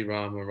Rama,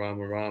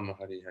 Rama Rama,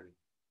 Hare Hare.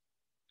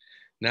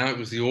 Now it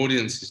was the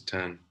audience's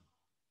turn.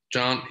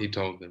 Chant, he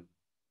told them.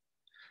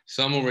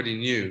 Some already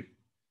knew.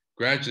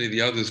 Gradually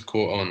the others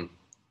caught on,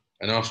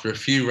 and after a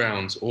few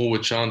rounds, all were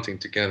chanting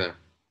together.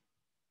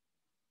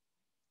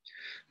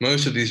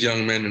 Most of these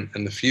young men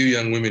and the few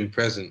young women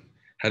present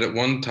had at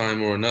one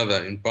time or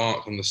another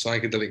embarked on the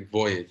psychedelic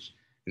voyage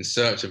in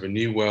search of a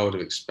new world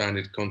of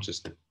expanded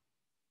consciousness.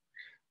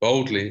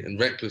 Boldly and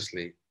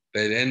recklessly,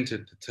 they had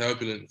entered the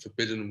turbulent,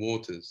 forbidden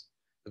waters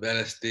of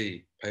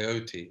LSD,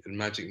 peyote, and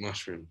magic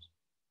mushrooms.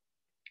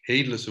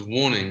 Heedless of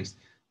warnings,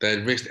 they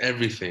had risked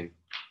everything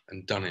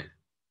and done it.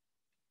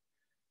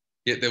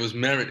 Yet there was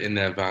merit in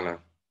their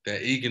valor,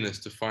 their eagerness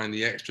to find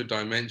the extra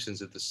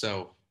dimensions of the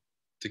self,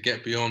 to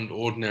get beyond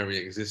ordinary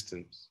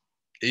existence,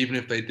 even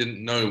if they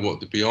didn't know what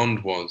the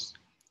beyond was,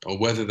 or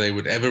whether they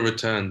would ever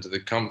return to the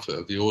comfort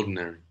of the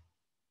ordinary.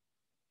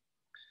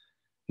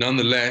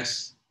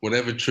 Nonetheless,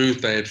 whatever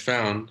truth they had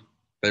found,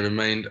 they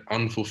remained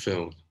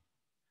unfulfilled.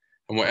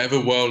 And whatever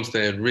worlds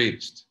they had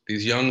reached,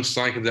 these young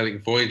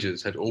psychedelic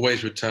voyagers had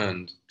always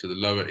returned to the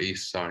Lower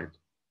East Side.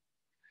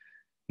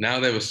 Now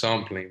they were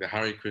sampling the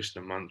Hare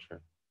Krishna mantra.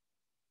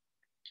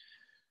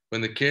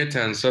 When the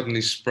kirtan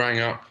suddenly sprang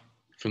up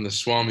from the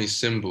Swami's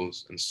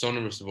cymbals and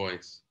sonorous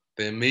voice,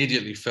 they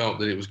immediately felt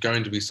that it was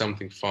going to be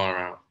something far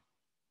out.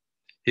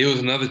 Here was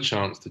another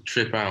chance to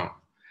trip out,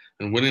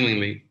 and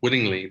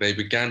willingly they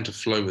began to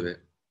flow with it.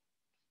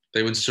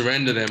 They would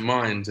surrender their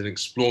minds and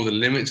explore the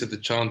limits of the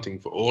chanting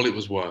for all it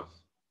was worth.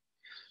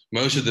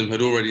 Most of them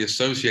had already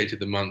associated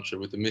the mantra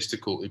with the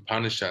mystical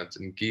Upanishads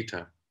and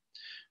Gita,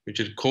 which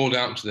had called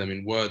out to them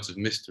in words of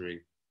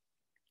mystery,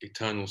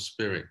 eternal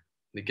spirit,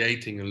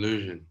 negating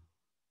illusion.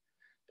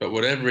 But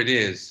whatever it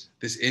is,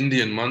 this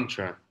Indian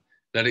mantra,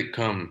 let it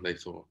come, they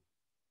thought.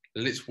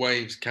 Let its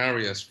waves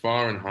carry us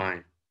far and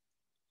high.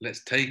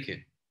 Let's take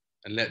it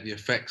and let the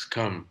effects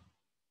come.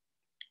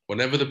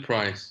 Whatever the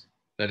price,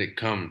 let it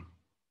come.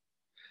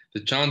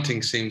 The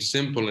chanting seemed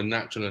simple and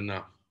natural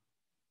enough.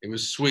 It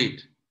was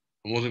sweet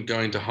and wasn't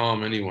going to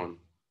harm anyone.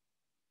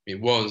 It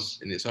was,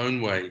 in its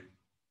own way,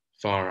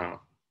 far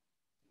out.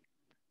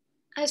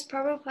 As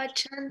Prabhupada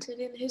chanted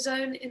in his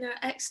own inner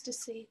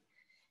ecstasy,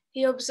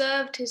 he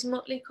observed his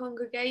motley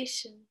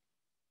congregation.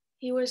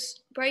 He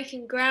was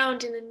breaking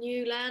ground in a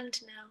new land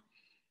now.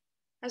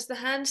 As the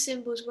hand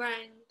cymbals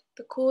rang,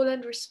 the call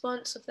and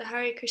response of the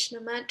Hare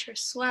Krishna mantra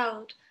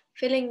swelled,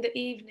 filling the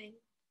evening.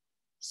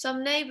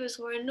 Some neighbors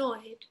were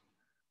annoyed.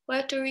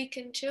 Puerto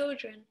Rican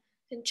children,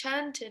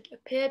 enchanted,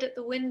 appeared at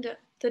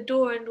the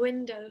door and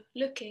window,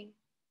 looking.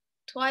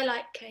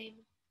 Twilight came.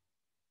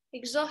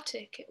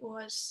 Exotic it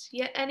was,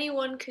 yet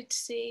anyone could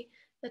see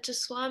that a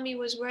Swami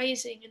was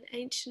raising an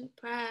ancient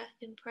prayer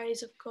in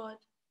praise of God.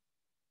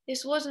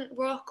 This wasn't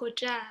rock or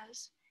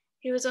jazz.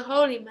 He was a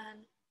holy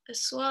man, a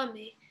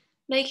Swami,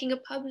 making a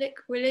public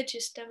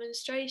religious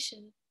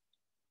demonstration.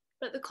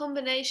 But the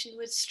combination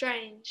was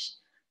strange.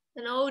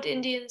 An old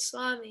Indian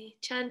Swami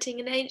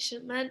chanting an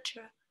ancient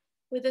mantra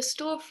with a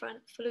storefront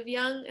full of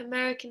young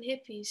American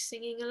hippies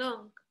singing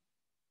along.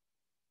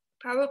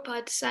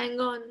 Prabhupada sang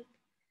on,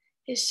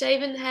 his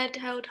shaven head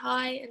held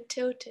high and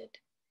tilted,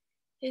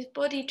 his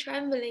body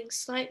trembling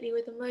slightly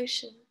with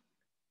emotion.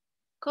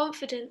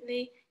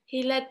 Confidently,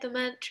 he led the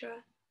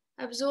mantra,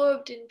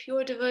 absorbed in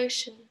pure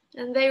devotion,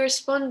 and they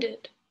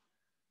responded.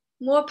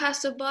 More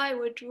passerby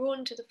were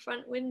drawn to the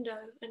front window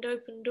and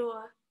open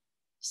door.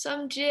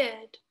 Some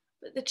jeered,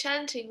 but the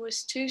chanting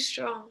was too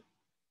strong.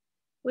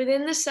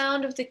 Within the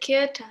sound of the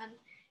kirtan,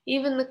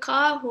 even the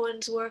car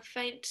horns were a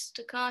faint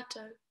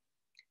staccato.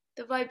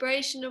 The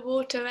vibration of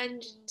auto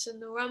engines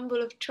and the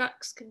rumble of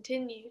trucks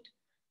continued,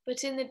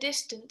 but in the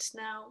distance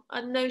now,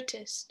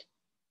 unnoticed.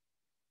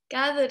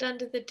 Gathered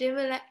under the dim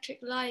electric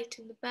light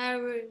in the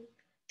bare room,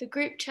 the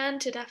group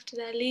chanted after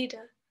their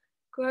leader,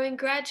 growing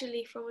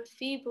gradually from a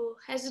feeble,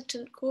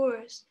 hesitant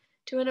chorus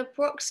to an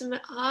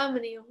approximate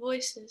harmony of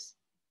voices.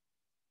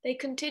 They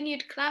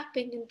continued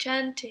clapping and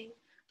chanting,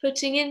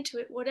 putting into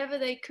it whatever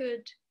they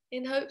could,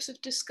 in hopes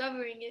of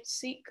discovering its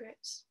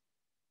secrets.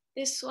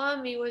 This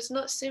Swami was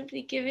not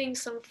simply giving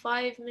some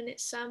 5-minute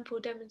sample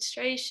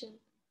demonstration.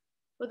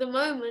 For the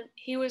moment,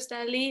 he was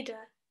their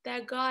leader,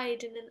 their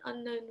guide in an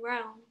unknown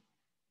realm.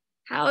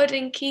 Howard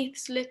and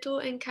Keith's little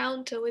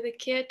encounter with a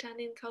kirtan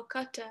in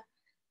Calcutta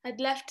had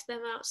left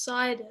them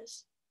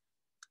outsiders.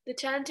 The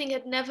chanting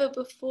had never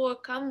before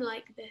come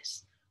like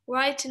this,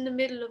 right in the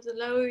middle of the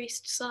Lower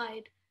East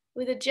Side,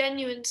 with a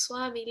genuine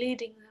Swami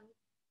leading them.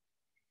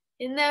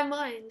 In their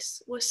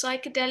minds were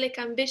psychedelic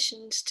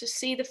ambitions to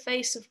see the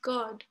face of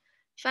God,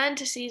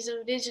 fantasies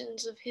and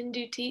visions of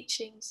Hindu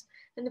teachings,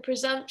 and the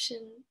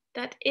presumption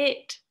that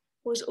it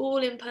was all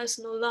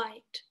impersonal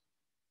light.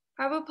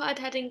 Prabhupada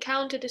had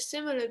encountered a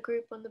similar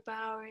group on the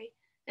Bowery,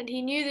 and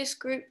he knew this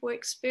group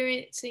wasn't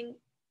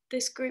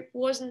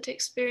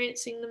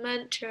experiencing the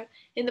mantra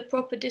in the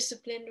proper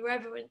disciplined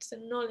reverence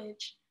and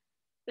knowledge,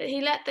 but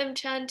he let them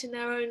chant in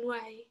their own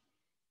way.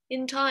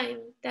 In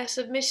time, their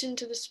submission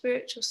to the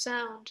spiritual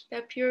sound,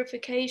 their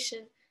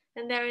purification,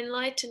 and their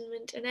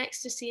enlightenment and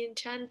ecstasy in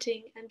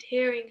chanting and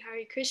hearing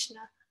Hare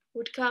Krishna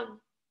would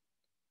come.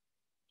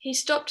 He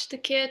stopped the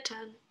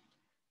kirtan.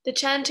 The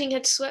chanting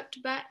had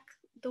swept back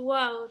the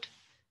world,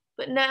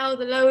 but now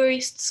the Lower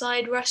East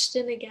Side rushed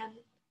in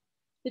again.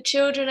 The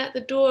children at the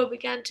door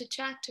began to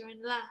chatter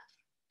and laugh.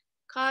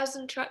 Cars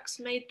and trucks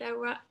made their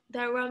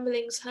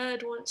rumblings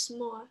heard once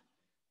more,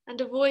 and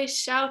a voice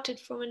shouted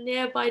from a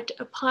nearby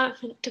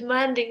apartment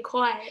demanding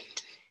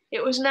quiet.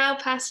 It was now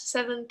past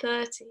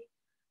 7:30.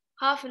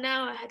 Half an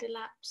hour had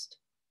elapsed.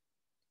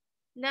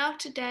 Now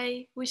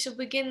today we shall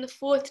begin the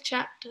 4th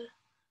chapter,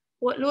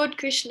 what Lord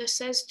Krishna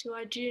says to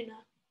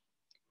Arjuna.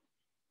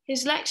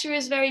 His lecture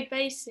is very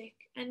basic,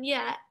 and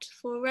yet,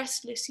 for a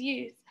restless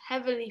youth,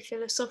 heavily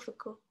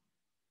philosophical.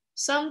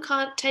 Some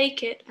can't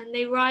take it, and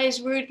they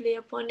rise rudely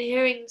upon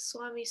hearing the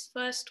Swami's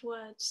first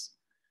words,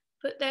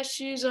 put on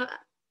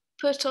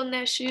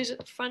their shoes at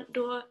the front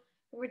door,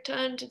 and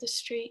return to the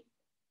street.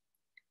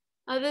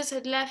 Others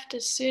had left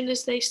as soon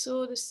as they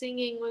saw the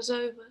singing was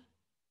over.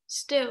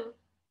 Still,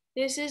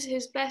 this is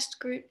his best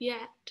group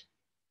yet.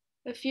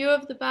 A few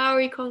of the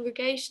Bowery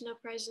congregation are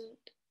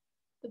present.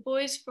 The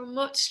boys from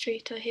Mott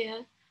Street are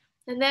here,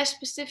 and they're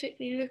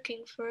specifically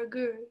looking for a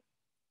guru.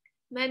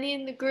 Many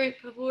in the group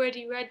have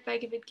already read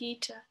Bhagavad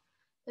Gita,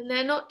 and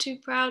they're not too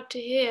proud to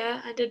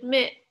hear and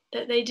admit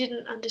that they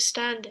didn't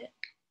understand it.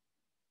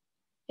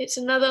 It's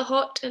another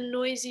hot and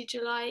noisy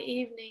July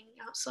evening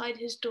outside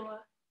his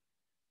door.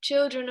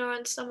 Children are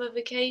on summer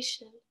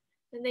vacation,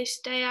 and they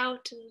stay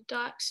out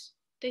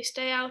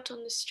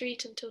on the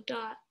street until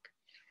dark.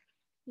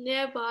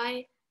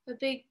 Nearby, a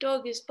big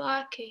dog is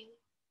barking.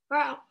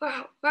 Row,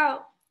 row,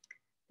 row.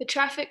 The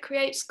traffic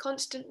creates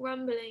constant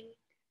rumbling.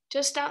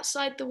 Just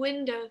outside the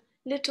window,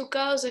 little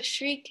girls are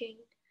shrieking,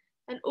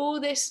 and all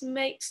this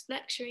makes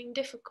lecturing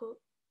difficult.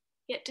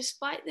 Yet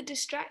despite the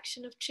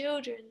distraction of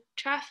children,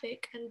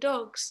 traffic, and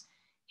dogs,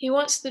 he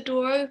wants the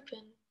door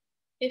open.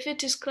 If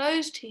it is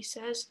closed, he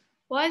says,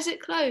 why is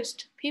it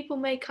closed? People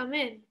may come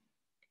in.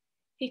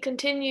 He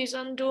continues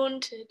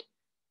undaunted,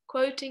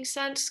 quoting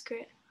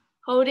Sanskrit,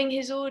 holding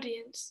his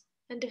audience,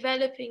 and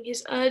developing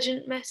his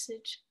urgent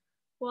message,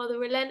 while the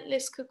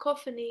relentless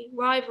cacophony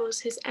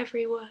rivals his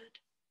every word.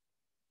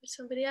 Would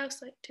somebody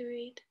else like to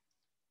read?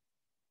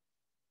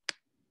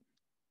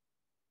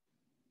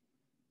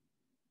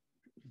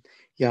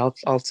 Yeah,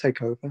 I'll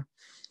take over.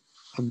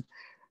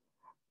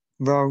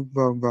 Row,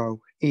 row, row,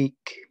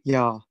 eek,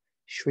 ya,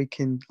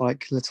 shrieking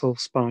like little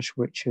Spanish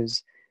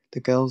witches.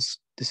 The girls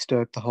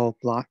disturb the whole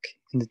black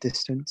in the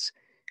distance.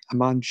 A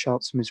man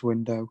shouts from his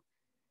window,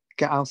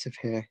 get out of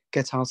here,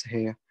 get out of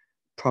here.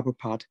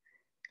 Prabhupada,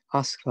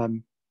 ask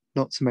them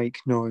not to make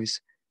noise.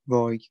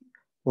 Roy,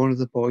 one of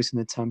the boys in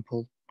the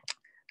temple.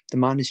 The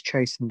man is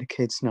chasing the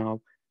kids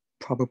now.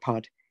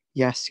 Prabhupada,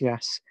 yes,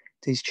 yes,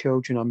 these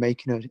children are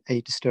making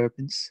a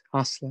disturbance.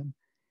 Ask them.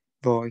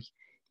 Roy,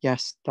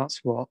 yes,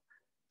 that's what.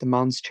 The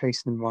man's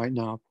chasing them right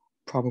now.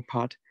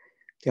 Prabhupada,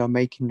 they are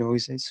making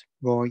noises.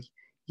 Roy,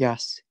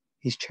 yes,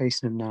 he's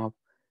chasing them now.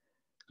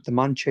 The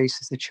man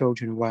chases the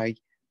children away,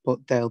 but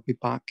they'll be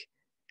back.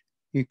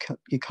 You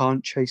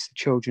can't chase the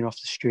children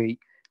off the street.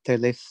 They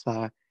live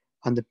there,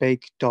 and the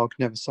big dog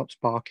never stops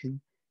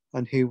barking.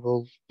 And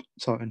who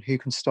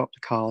can stop the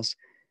cars?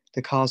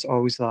 The cars are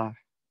always there.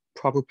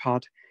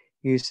 Prabhupada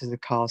uses the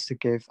cars to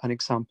give an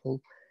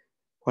example.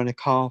 When a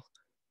car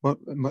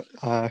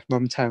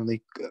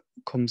momentarily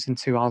comes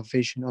into our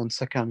vision on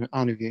second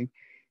view,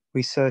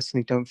 we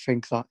certainly don't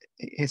think that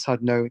it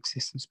had no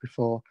existence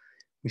before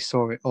we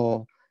saw it,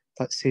 or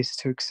that ceases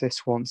to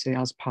exist once it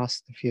has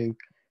passed the view.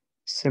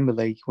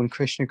 Similarly, when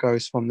Krishna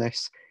goes from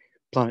this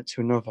planet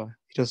to another,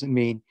 it doesn't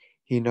mean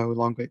he no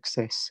longer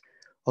exists.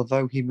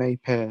 Although he may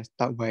appear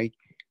that way,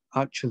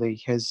 actually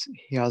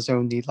he has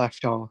only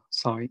left our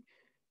sight.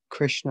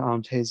 Krishna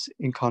and his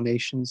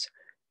incarnations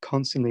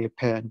constantly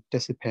appear and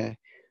disappear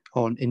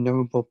on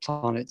innumerable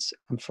planets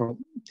and from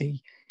the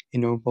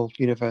innumerable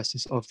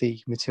universes of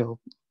the material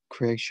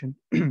creation.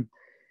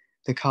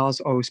 The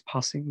cars are always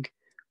passing,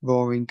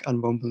 roaring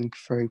and rumbling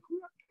through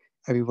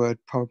every word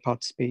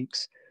Prabhupada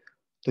speaks.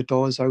 The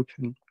door is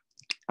open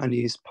and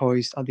he is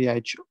poised at the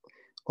edge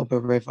of a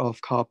river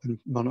of carbon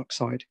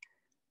monoxide.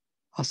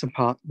 As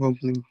apart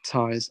rumbling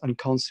tires and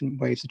constant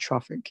waves of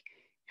traffic,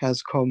 he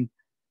has come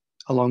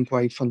a long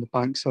way from the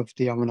banks of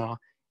the Yamuna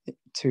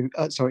in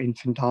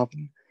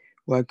Vrindavan,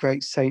 where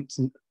great saints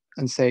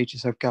and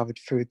sages have gathered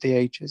through the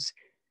ages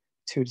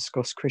to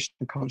discuss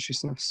Krishna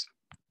consciousness.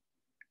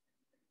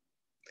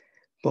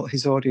 But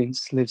his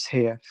audience lives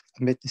here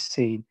amid the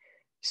scene,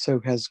 so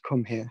he has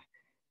come here.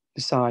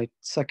 Beside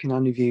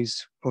second-hand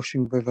views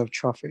rushing river of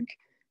traffic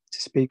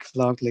to speak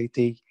loudly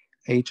the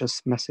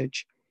ageless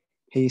message,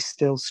 he is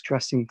still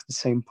stressing the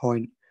same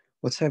point.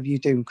 Whatever you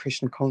do in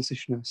Krishna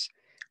consciousness,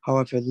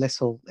 however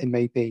little it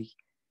may be,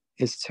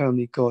 is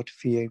eternally good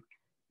for you.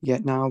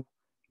 Yet now,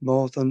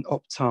 more than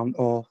uptown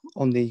or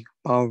on the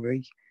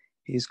Bowery,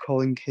 he is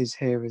calling his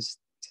hearers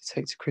to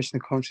take to Krishna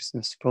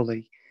consciousness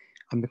fully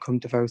and become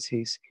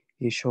devotees,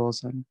 he assures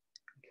them.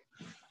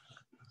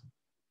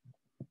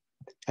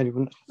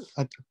 Anyone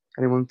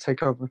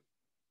take over?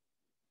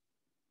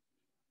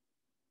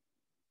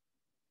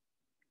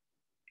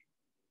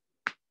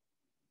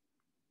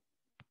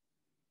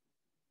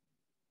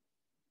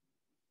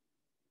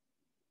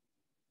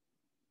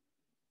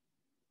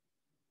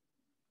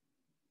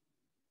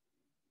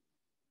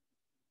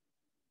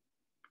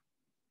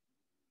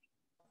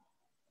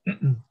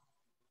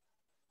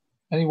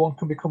 Anyone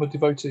can become a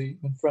devotee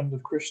and friend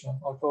of Krishna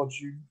like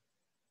Arjuna.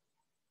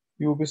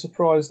 You will be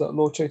surprised that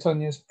Lord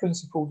Chaitanya's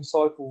principal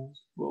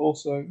disciples were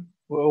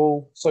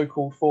all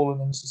so-called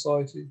fallen in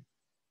society.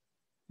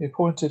 He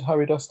appointed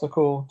Haridas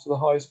Thakur to the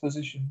highest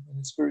position in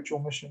his spiritual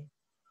mission,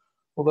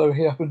 although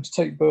he happened to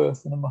take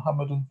birth in a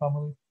Mohammedan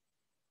family.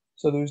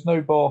 So there is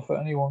no bar for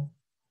anyone.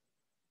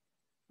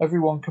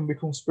 Everyone can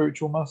become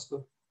spiritual master,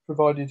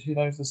 provided he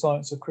knows the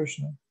science of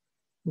Krishna.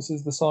 This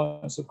is the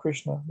science of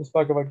Krishna, this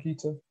Bhagavad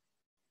Gita.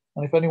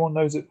 And if anyone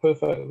knows it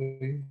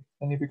perfectly,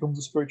 then he becomes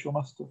a spiritual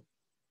master.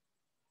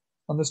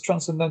 And this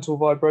transcendental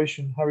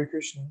vibration, Hare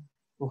Krishna,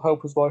 will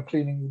help us by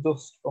cleaning the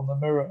dust from the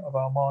mirror of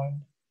our mind.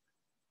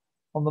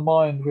 On the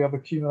mind, we have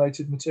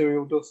accumulated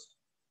material dust.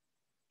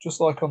 Just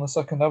like on the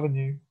Second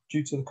Avenue,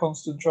 due to the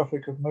constant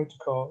traffic of motor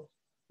cars,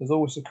 there's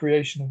always a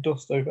creation of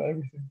dust over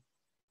everything.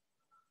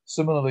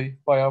 Similarly,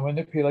 by our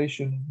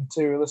manipulation of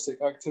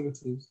materialistic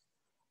activities,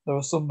 there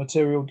are some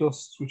material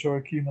dusts which are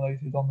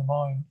accumulated on the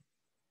mind,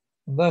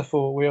 and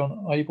therefore we are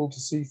unable to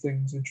see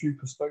things in true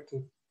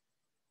perspective.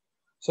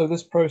 So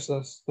this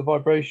process, the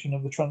vibration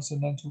of the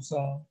transcendental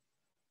sound,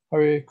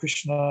 Hare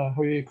Krishna,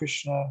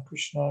 Krishna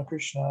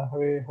Krishna,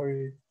 Hare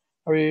Hare,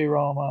 Hare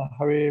Rama,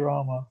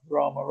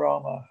 Rama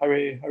Rama,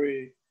 Hare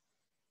Hare,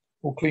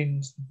 will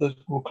cleanse the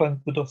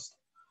dust.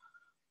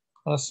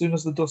 And as soon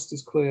as the dust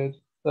is cleared,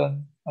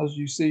 then, as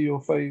you see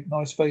your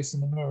nice face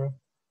in the mirror,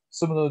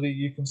 similarly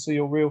you can see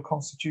your real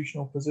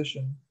constitutional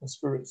position, the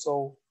spirit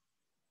soul.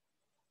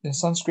 In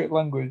Sanskrit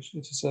language,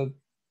 it is said,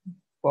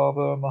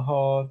 Bhava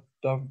Maha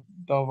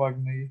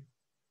Davagni.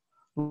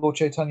 Lord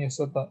Chaitanya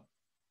said that.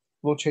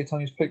 Lord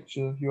Chaitanya's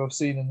picture you have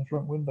seen in the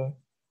front window.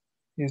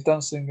 He is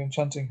dancing and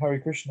chanting Hare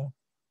Krishna.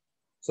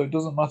 So it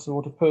doesn't matter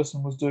what a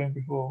person was doing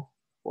before,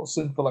 what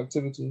sinful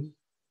activities.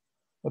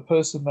 A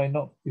person may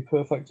not be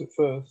perfect at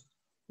first,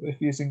 but if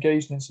he is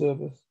engaged in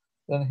service,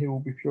 then he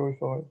will be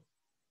purified.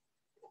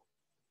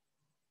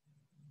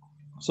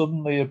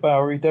 Suddenly a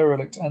Bowery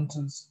derelict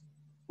enters,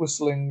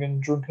 whistling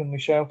and drunkenly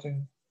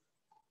shouting.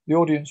 The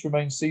audience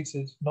remained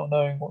seated, not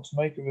knowing what to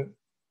make of it.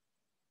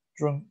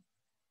 Drunk.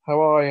 How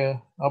are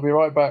you? I'll be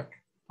right back.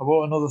 I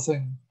bought another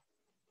thing.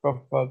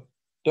 Prabhupada.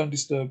 Don't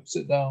disturb.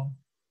 Sit down.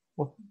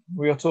 What?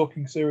 We are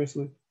talking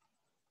seriously.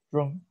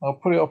 Drunk. I'll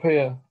put it up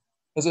here.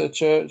 Is it a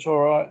church? All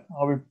right.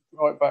 I'll be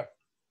right back.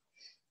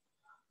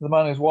 The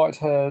man is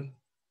white-haired,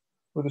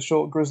 with a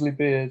short grizzly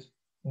beard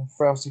and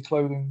frowsy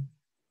clothing.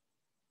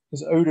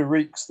 His odour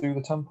reeks through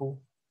the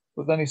temple,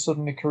 but then he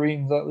suddenly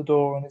careens out the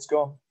door and is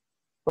gone.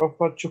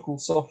 Prabhupada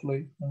chuckles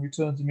softly and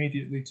returns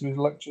immediately to his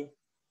lecture.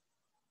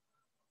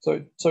 So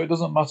it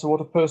doesn't matter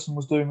what a person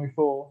was doing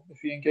before if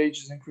he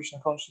engages in Krishna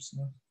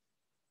consciousness,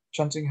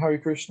 chanting Hare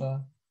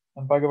Krishna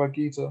and Bhagavad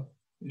Gita,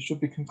 it should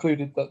be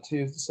concluded that he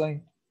is the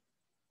saint.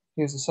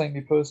 He is a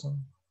saintly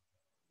person.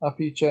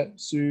 Api chet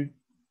su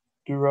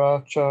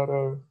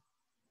duracharo.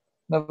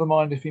 Never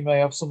mind if he may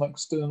have some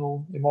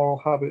external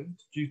immoral habit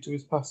due to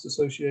his past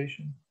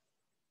association.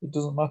 It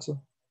doesn't matter.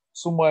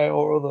 Some way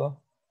or other,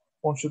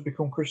 one should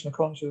become Krishna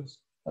conscious,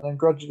 and then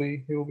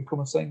gradually he will become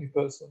a saintly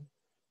person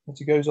as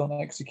he goes on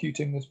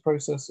executing this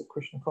process of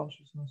Krishna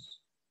consciousness.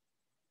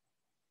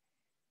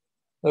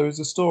 There is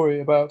a story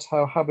about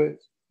how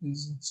habit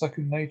is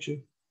second nature.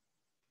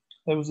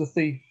 There was a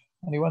thief,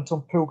 and he went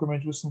on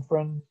pilgrimage with some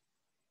friends.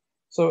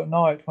 So at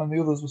night, when the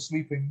others were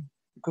sleeping,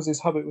 because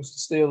his habit was to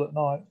steal at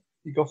night,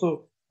 he got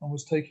up and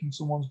was taking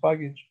someone's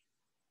baggage.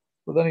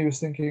 But then he was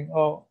thinking,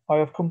 oh, I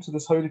have come to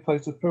this holy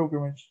place of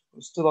pilgrimage,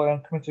 but still I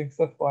am committing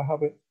theft by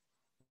habit.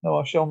 No,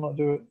 I shall not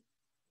do it.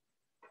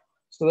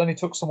 So then he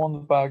took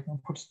someone's bag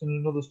and put it in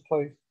another's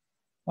place,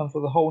 and for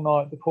the whole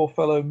night the poor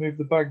fellow moved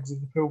the bags of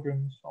the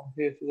pilgrims from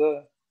here to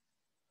there.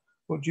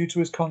 But due to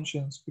his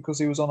conscience, because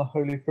he was on a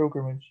holy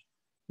pilgrimage,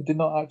 he did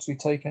not actually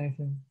take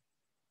anything.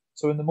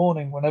 So in the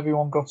morning, when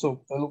everyone got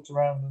up, they looked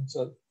around and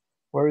said,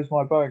 where is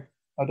my bag?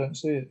 I don't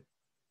see it.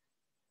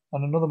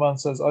 And another man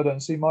says, I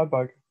don't see my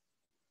bag.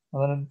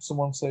 And then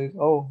someone says,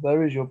 oh,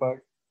 there is your bag.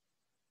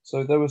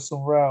 So there was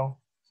some row.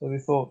 So they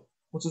thought,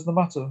 what is the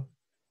matter?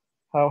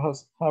 How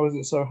has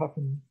it so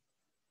happened?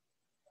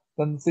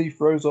 Then the thief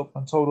rose up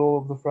and told all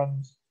of the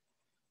friends,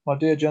 my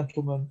dear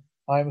gentlemen,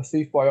 I am a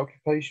thief by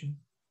occupation.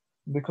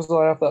 And because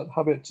I have that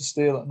habit to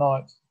steal at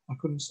night, I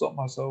couldn't stop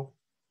myself.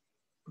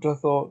 But I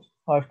thought,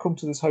 I have come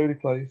to this holy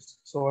place,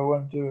 so I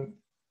won't do it.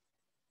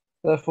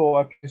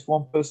 Therefore, I placed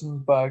one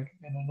person's bag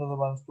in another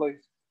man's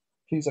place.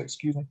 Please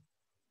excuse me.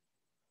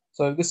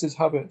 So this is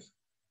habit.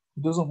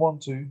 He doesn't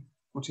want to,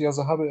 but he has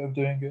a habit of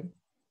doing it.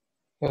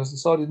 He has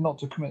decided not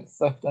to commit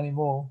theft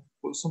anymore,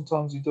 but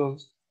sometimes he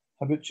does,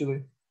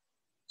 habitually.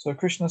 So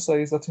Krishna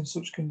says that in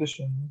such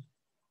conditions,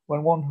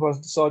 when one who has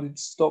decided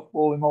to stop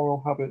all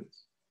immoral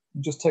habits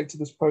and just take to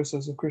this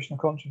process of Krishna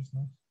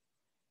consciousness,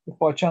 if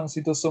by chance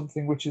he does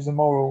something which is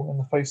immoral in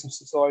the face of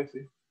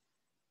society,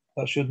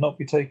 that should not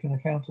be taken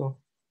account of.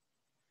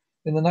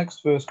 In the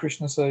next verse,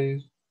 Krishna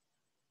says,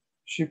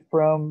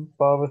 Shipram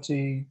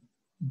Bhavati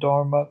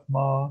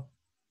Dharmatma,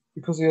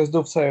 because he has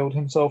dovetailed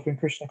himself in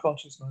Krishna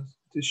consciousness,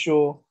 it is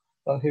sure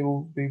that he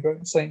will be very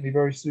saintly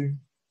very soon.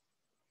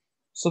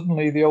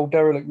 Suddenly, the old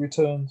derelict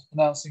returns,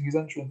 announcing his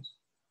entrance.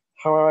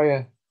 How are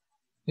you?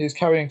 He is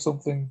carrying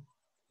something.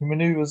 He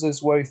maneuvers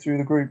his way through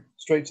the group,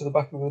 straight to the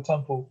back of the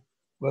temple,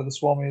 where the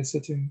Swami is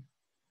sitting.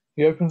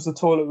 He opens the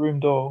toilet room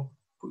door,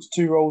 puts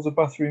 2 rolls of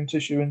bathroom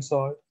tissue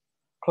inside,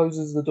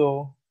 closes the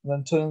door, and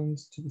then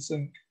turns to the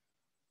sink,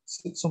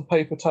 sits some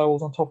paper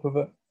towels on top of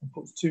it, and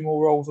puts 2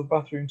 more rolls of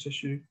bathroom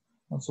tissue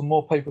and some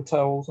more paper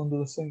towels under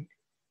the sink.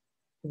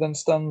 He then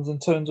stands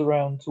and turns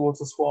around towards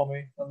the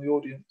Swami and the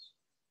audience.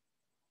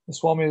 The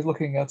Swami is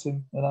looking at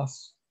him and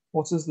asks,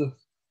 what is this?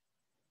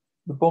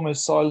 The bum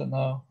is silent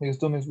now. He has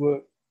done his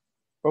work.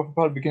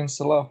 Prabhupada begins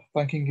to laugh,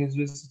 thanking his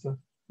visitor,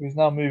 who is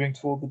now moving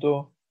toward the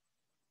door.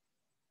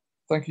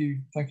 Thank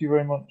you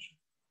very much.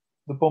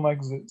 The bum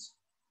exits.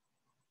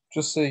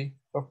 Just see,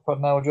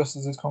 Prabhupada now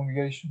addresses his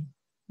congregation.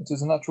 It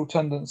is a natural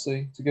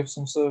tendency to give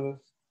some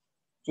service.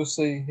 Just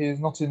see, he is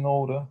not in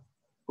order,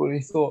 but he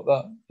thought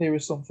that, here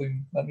is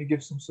something, let me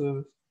give some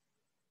service.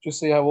 Just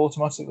see how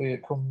automatically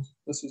it comes.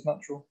 This is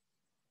natural.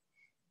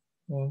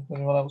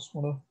 Anyone else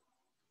want to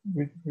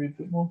read a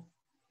bit more?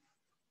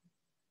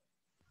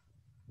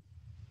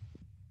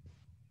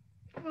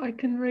 I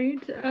can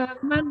read.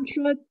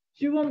 Mantra, do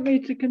you want me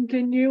to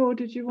continue, or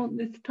did you want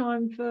this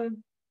time for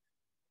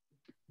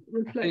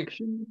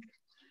reflection?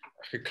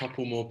 A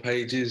couple more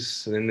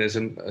pages, and then there's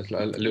a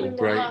little we're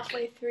break.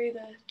 Halfway through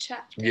the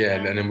chapter. Yeah,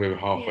 and then we're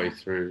halfway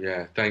through.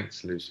 Yeah,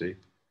 thanks, Lucy.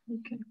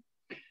 Okay.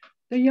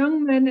 The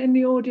young men in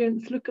the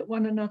audience look at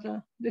one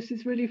another. This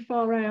is really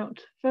far out.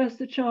 First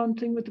the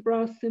chanting with the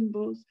brass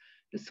cymbals,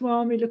 the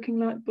Swami looking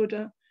like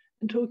Buddha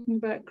and talking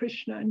about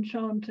Krishna and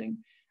chanting,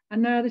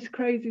 and now this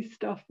crazy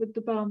stuff with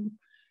the bum.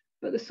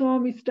 But the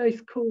Swami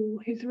stays cool.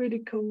 He's really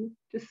cool,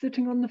 just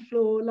sitting on the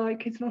floor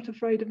like he's not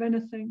afraid of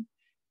anything,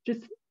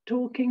 just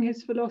talking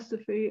his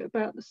philosophy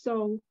about the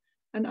soul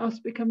and us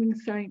becoming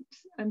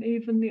saints, and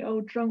even the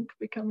old drunk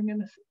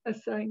becoming a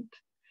saint.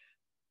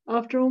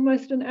 After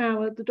almost an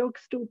hour, the dog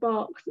still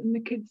barks and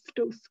the kids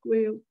still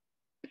squeal.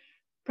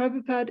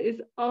 Prabhupada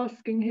is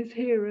asking his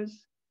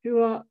hearers, who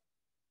are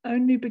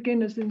only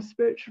beginners in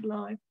spiritual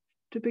life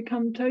to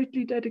become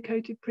totally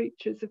dedicated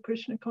preachers of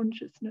Krishna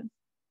consciousness.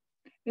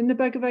 In the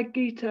Bhagavad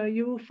Gita,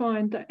 you will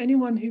find that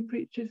anyone who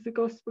preaches the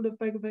gospel of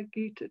Bhagavad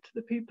Gita to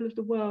the people of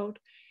the world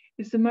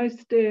is the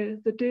most dear,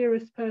 the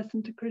dearest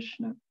person to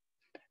Krishna.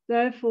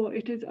 Therefore,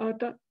 it is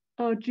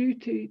our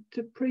duty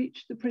to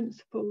preach the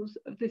principles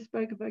of this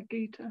Bhagavad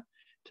Gita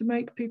to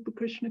make people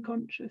Krishna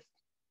conscious.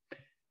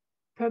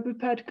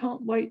 Prabhupada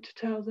can't wait to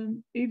tell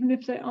them, even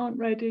if they aren't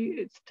ready,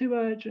 it's too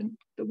urgent.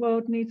 The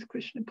world needs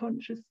Krishna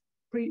conscious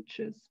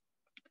preachers.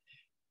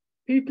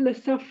 People are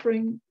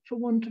suffering for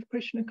want of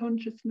Krishna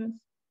consciousness.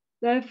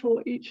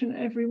 Therefore, each and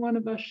every one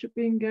of us should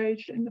be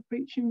engaged in the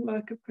preaching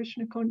work of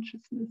Krishna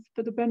consciousness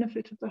for the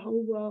benefit of the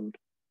whole world.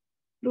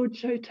 Lord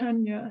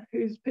Chaitanya,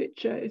 whose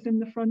picture is in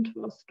the front of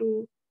our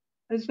store,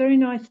 has very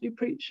nicely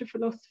preached the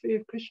philosophy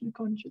of Krishna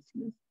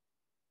consciousness.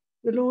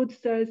 The Lord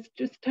says,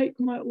 just take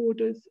my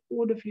orders,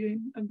 all of you,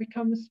 and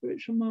become a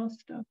spiritual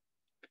master.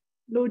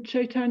 Lord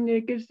Chaitanya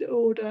gives the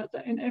order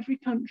that in every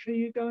country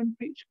you go and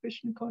preach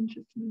Krishna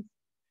consciousness.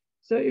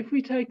 So if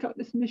we take up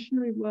this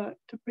missionary work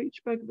to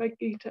preach Bhagavad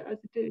Gita as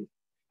it is,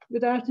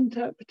 without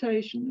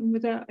interpretation and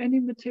without any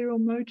material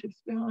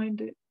motives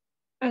behind it,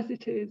 as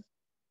it is,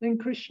 then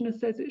Krishna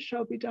says it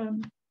shall be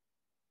done.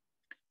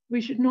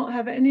 We should not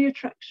have any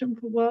attraction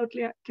for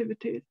worldly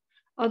activities,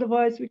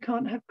 otherwise we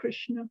can't have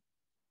Krishna.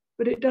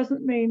 But it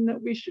doesn't mean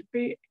that we should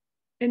be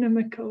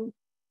inimical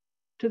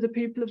to the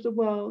people of the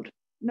world.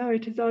 No,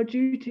 it is our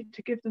duty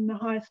to give them the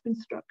highest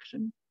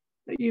instruction,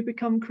 that you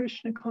become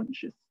Krishna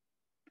conscious.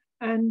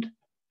 And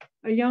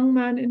a young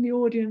man in the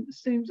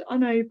audience seems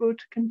unable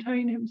to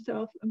contain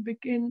himself and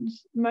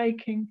begins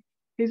making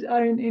his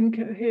own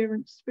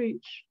incoherent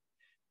speech.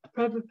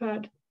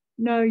 Prabhupada,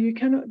 no, you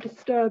cannot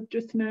disturb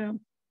just now.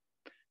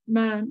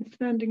 Man,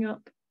 standing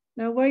up.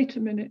 Now wait a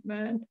minute,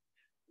 man.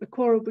 The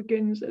quarrel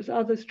begins as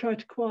others try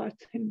to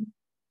quiet him.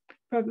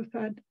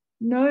 Prabhupada,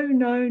 no,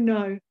 no,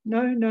 no,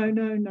 no, no,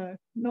 no, no,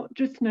 not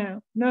just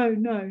now. No,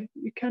 no,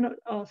 you cannot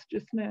ask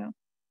just now.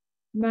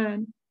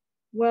 Man,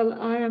 well,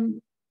 I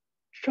am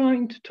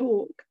trying to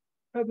talk.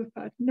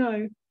 Prabhupada,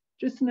 no,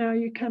 just now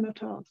you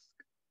cannot ask.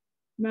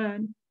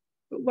 Man,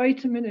 but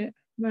wait a minute.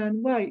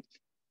 Man, wait.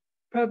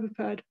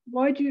 Prabhupada,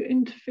 why do you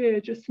interfere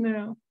just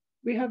now?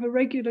 We have a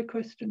regular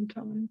question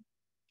time.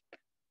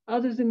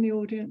 Others in the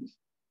audience,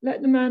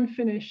 let the man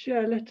finish.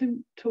 Yeah, let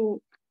him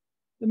talk.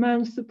 The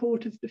man's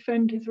supporters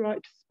defend his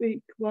right to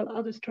speak while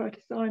others try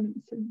to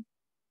silence him.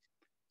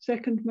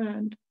 Second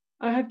man,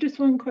 I have just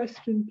one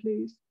question,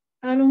 please.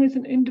 How long is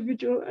an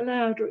individual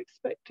allowed or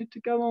expected to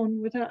go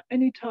on without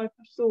any type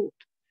of thought?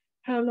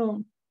 How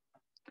long?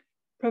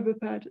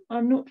 Prabhupada,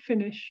 I'm not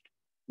finished.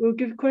 We'll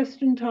give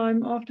question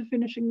time after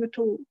finishing the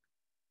talk.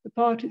 The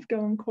parties go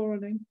on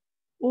quarrelling.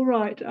 All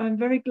right, I'm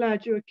very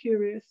glad you are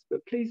curious,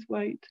 but please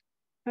wait.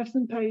 Have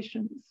some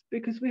patience,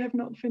 because we have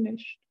not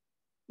finished.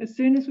 As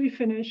soon as we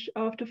finish,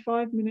 after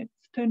 5 minutes,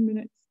 10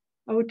 minutes,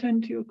 I will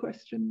tend to your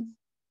questions.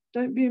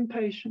 Don't be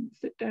impatient,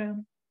 sit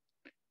down.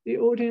 The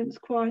audience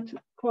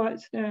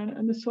quiets down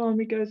and the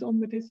Swami goes on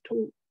with his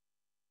talk.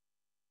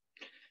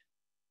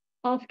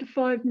 After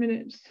 5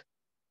 minutes,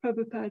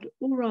 Prabhupada,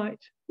 all right,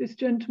 this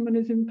gentleman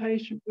is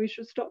impatient, we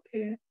shall stop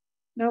here.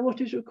 Now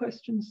what is your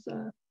question,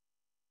 sir?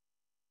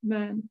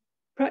 Man,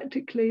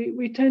 practically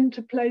we tend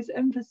to place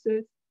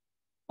emphasis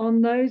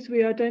on those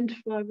we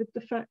identify with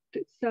the fact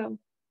itself.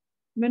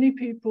 Many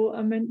people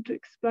are meant to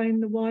explain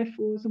the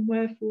why-fores and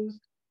wherefores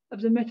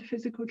of the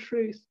metaphysical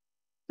truth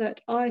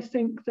that I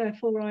think,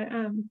 therefore I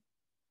am.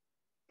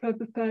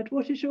 Prabhupada,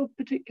 what is your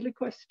particular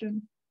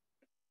question?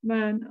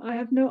 Man, I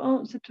have no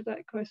answer to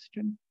that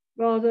question,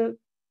 rather,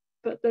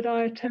 but that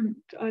I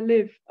attempt, I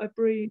live, I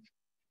breathe.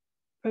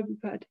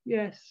 Prabhupada,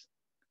 yes.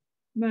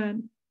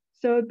 Man,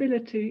 so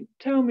ability,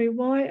 tell me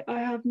why I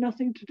have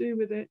nothing to do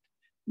with it.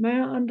 May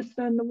I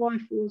understand the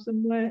why-fores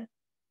and where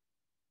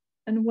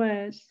and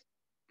wheres?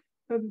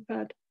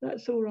 Prabhupada,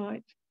 that's all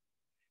right.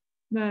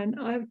 Man,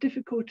 I have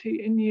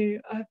difficulty in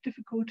you. I have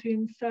difficulty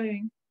in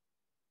saying.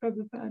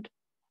 Prabhupada,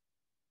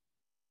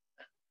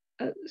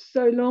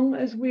 so long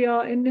as we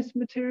are in this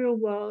material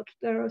world,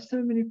 there are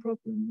so many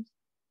problems.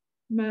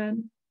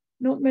 Man,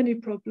 not many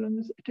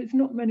problems. It is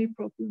not many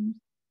problems.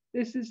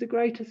 This is the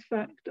greatest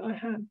fact I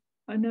have.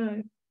 I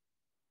know.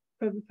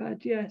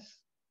 Prabhupada, yes.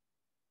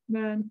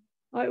 Man,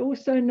 I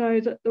also know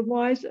that the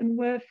whys and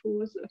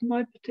wherefores of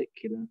my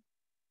particular.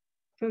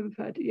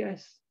 Prabhupada,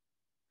 yes.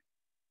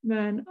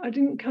 Man, I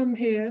didn't come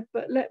here,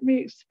 but let me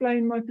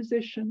explain my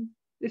position.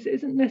 This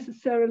isn't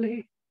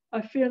necessarily,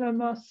 I feel I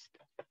must.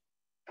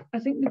 I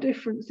think the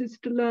difference is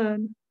to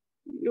learn.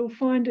 You'll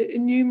find it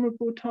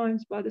innumerable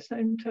times by the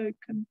same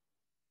token.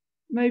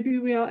 Maybe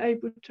we are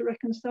able to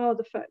reconcile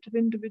the fact of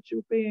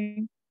individual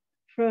being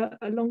for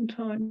a long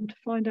time to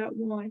find out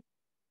why.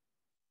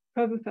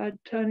 Prabhupada,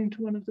 turning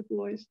to one of the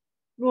boys,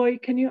 Roy,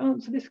 can you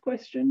answer this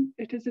question?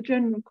 It is a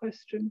general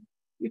question.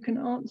 You can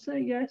answer,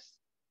 yes?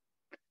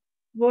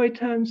 Roy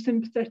turns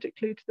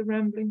sympathetically to the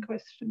rambling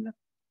questioner,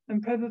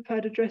 and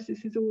Prabhupada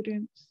addresses his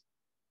audience.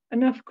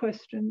 Enough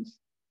questions.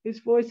 His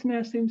voice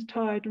now seems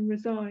tired and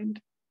resigned.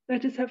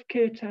 Let us have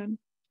kirtan.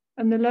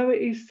 And the lower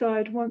east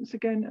side once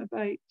again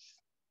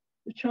abates.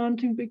 The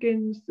chanting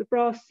begins, the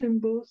brass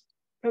cymbals,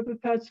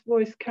 Prabhupada's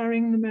voice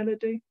carrying the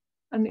melody,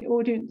 and the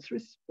audience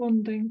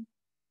responding.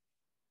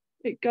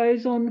 It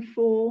goes on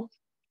for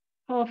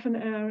half an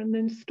hour and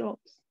then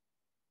stops.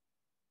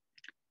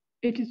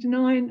 It is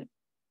now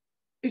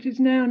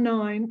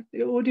 9.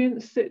 The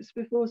audience sits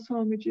before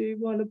Swamiji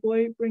while a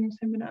boy brings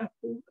him an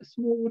apple, a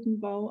small wooden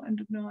bowl, and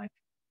a knife.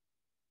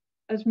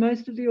 As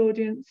most of the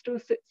audience still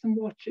sits and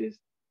watches,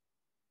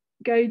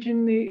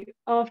 gauging the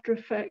after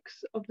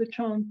effects of the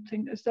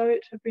chanting as though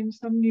it had been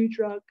some new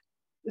drug,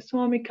 the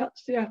Swami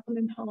cuts the apple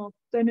in half,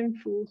 then in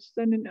fourths,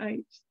 then in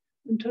eighths,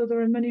 until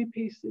there are many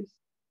pieces.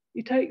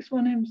 He takes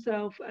one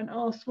himself and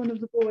asks one of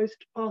the boys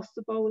to pass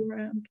the bowl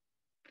around.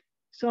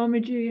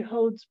 Swamiji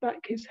holds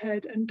back his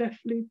head and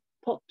deftly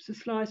pops a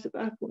slice of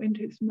apple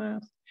into his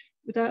mouth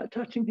without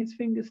touching his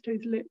fingers to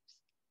his lips.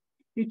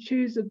 He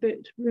chews a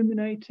bit,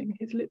 ruminating,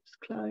 his lips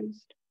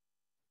closed.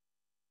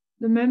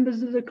 The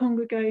members of the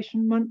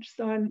congregation munch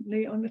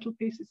silently on little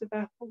pieces of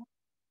apple.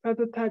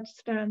 Prabhupada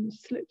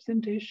stands, slips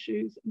into his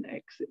shoes and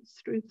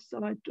exits through the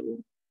side door.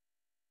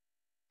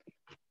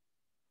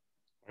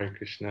 Hare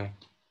Krishna.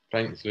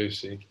 Thanks,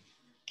 Lucy.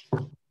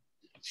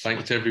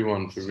 Thanks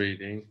everyone for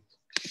reading.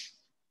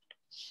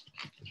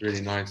 It's really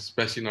nice,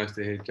 especially nice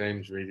to hear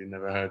James reading.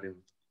 Never heard him.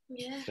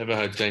 Yeah. Never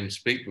heard James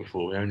speak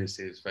before. We only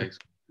see his face.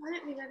 I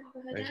don't think I've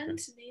ever heard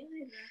Anthony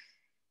either.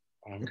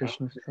 I'm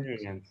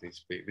hearing Anthony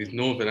speak. These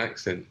northern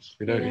accents.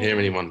 We don't Yeah. hear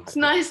anyone. It's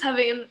nice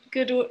having a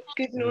good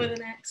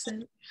northern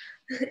accent.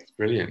 It's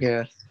brilliant.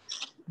 Yeah.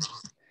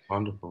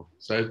 Wonderful.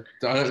 So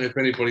I don't know if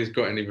anybody's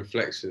got any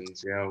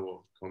reflections,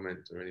 or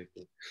comments or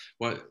anything.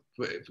 But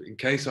in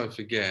case I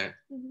forget,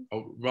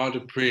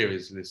 Radha Priya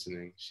is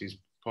listening. She's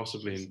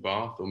possibly in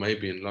Bath or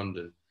maybe in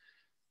London.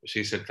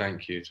 She said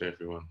thank you to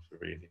everyone for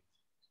reading.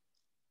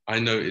 I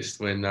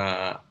noticed when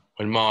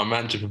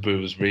Mahamantra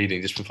Prabhu was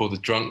reading, just before the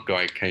drunk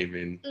guy came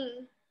in,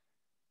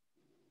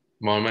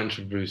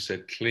 Mahamantra Prabhu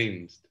said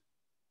cleansed.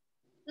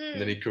 And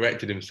then he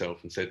corrected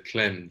himself and said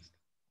cleansed.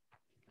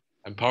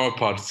 And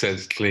Prabhupada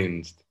says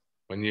cleansed.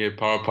 When you hear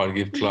Prabhupada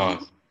give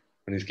class,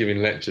 when he's giving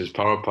lectures,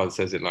 Prabhupada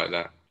says it like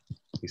that.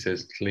 He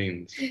says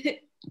cleansed.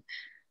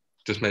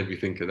 Just made me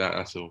think of that,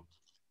 that's all.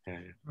 Yeah.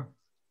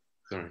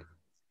 Sorry.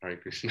 Hare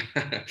Krishna.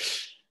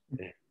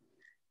 Yeah.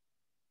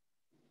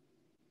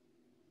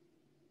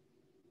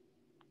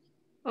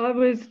 I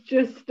was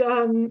just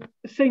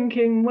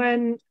thinking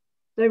when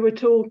they were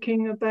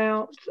talking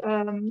about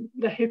the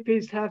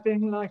hippies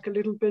having like a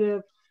little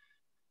bit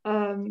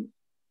of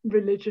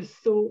religious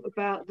thought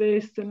about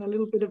this and a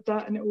little bit of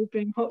that and it all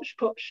being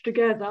hodgepodge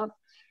together.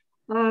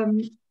 I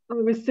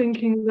was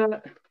thinking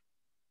that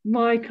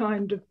my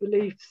kind of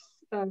beliefs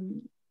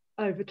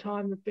over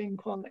time have been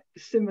quite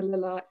similar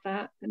like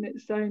that, and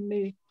it's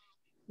only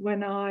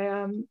when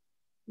I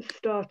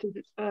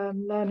started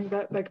learning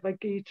about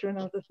Bhagavad Gita and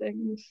other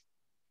things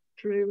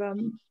through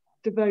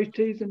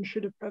devotees and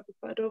Srila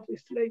Prabhupada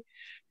obviously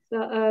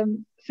that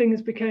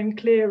things became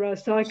clearer,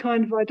 so I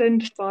kind of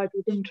identified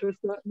with them to a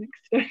certain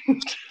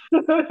extent.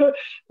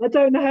 I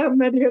don't know how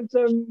many of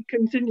them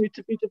continue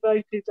to be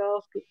devotees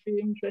after. It'd be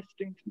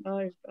interesting to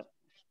know, but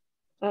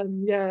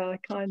yeah, I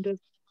kind of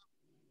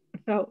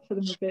felt for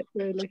them a bit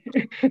really.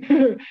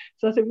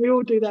 So I think we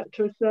all do that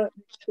to a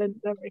certain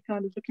extent, don't we,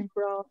 kind of looking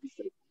for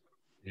answers.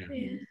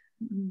 Yeah.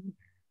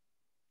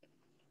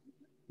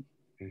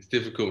 It's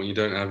difficult when you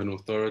don't have an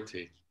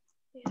authority.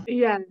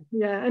 Yeah,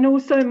 and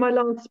also my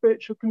last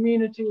spiritual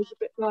community was a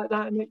bit like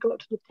that, and it got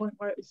to the point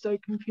where it was so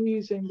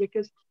confusing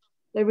because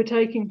they were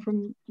taking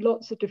from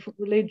lots of different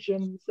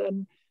religions,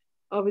 and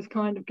I was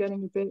kind of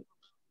getting a bit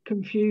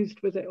confused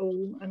with it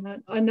all.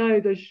 And I know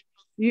there's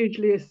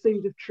usually a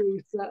seed of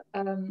truth that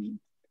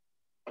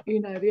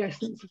the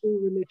essence of all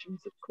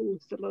religions, of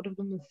course, a lot of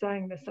them are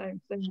saying the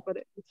same thing, but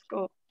it just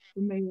got,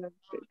 for me, a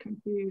bit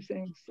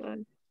confusing.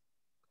 So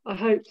I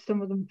hope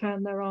some of them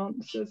found their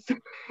answers.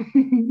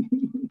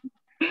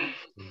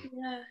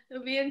 Yeah,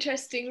 it'll be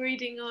interesting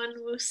reading on.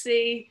 We'll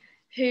see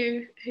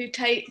who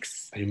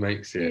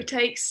makes to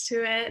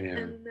it,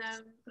 and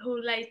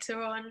who'll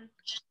later on,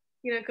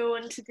 go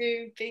on to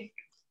do big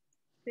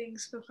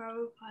things for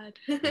Prabhupada.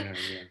 Yeah.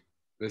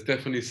 There's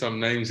definitely some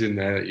names in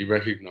there that you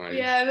recognise.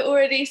 Yeah, but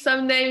already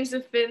some names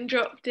have been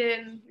dropped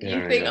in.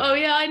 You think, oh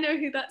yeah, I know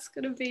who that's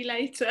going to be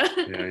later.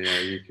 Yeah,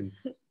 you can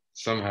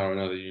somehow or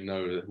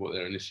another, what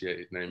their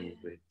initiated name will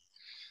be.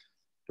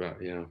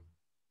 But yeah.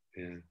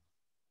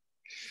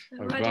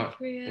 Radha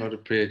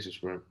Priya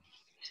just wrote.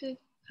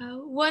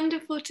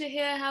 Wonderful to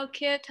hear how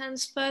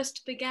kirtans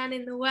first began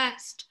in the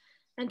West,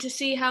 and to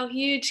see how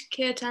huge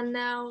kirtan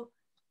now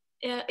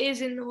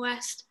is in the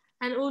West,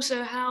 and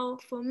also how,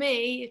 for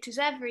me, it is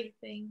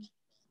everything.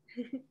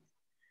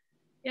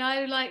 Yeah,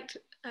 I liked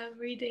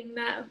reading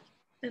that,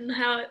 and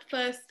how at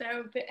first they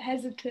were a bit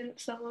hesitant,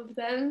 some of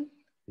them,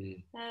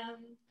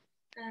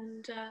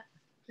 and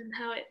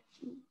how it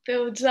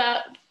builds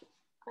up.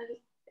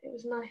 It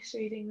was nice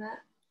reading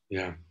that.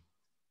 Yeah.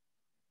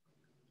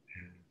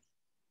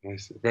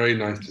 Nice, very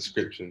nice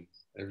description.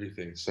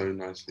 Everything so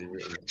nicely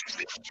written.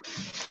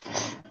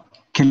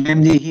 Can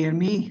anybody hear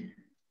me?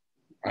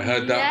 I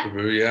heard that,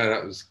 Prabhu. Yeah,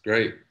 that was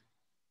great.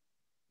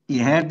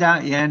 You heard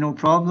that? Yeah, no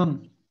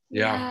problem.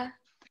 Yeah.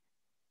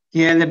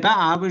 Yeah, the bit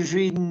I was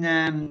reading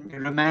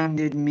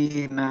reminded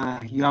me of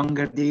my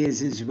younger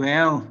days as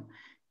well.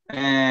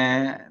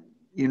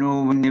 You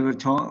know, when they were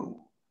talking,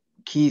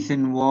 Keith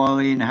and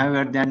Wally and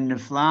Howard in the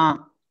flat.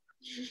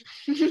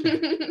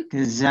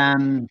 Because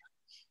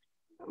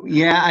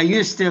yeah, I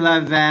used to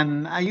live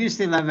in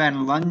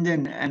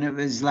London, and it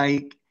was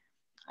like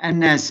in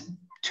this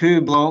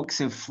 2 blocks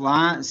of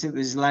flats. It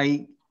was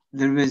like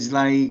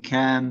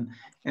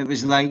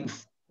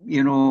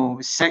you know,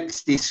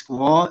 60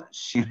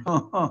 squats, you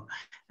know,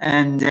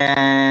 and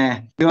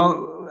you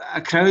know,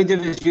 a crowd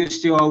of us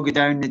used to all go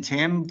down the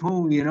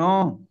temple, you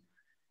know.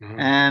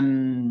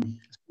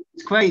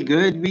 It's quite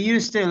good. We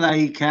used to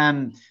like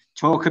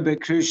talk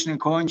about Krishna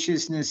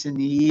consciousness in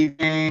the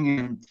evening,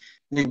 and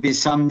there'd be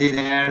somebody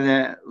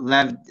there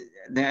that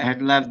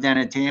had lived in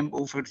a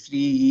temple for 3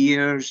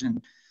 years,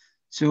 and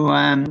so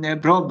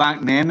it brought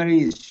back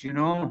memories, you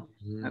know.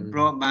 It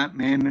brought back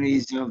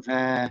memories of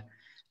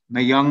my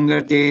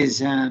younger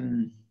days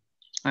when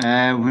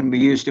we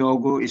used to all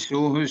go to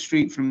Soho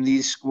Street from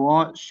these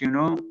squats, you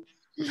know.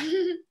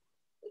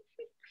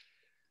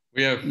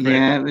 We have friends.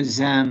 Yeah, it was.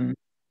 I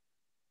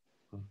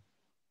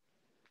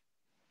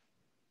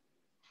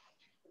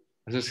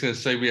was just going to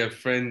say, we have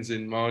friends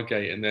in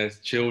Margate, and their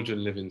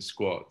children live in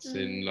squats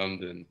in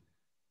London,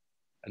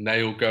 and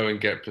they all go and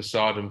get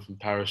prasadam from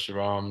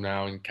Parashuram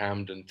now in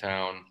Camden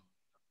Town.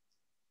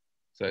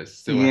 So it's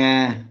still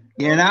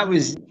that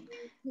was.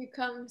 Who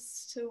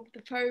comes to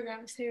the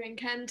programs here in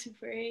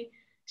Canterbury?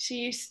 She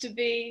used to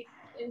be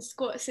in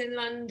squats in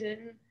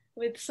London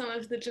with some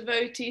of the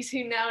devotees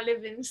who now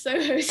live in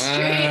Soho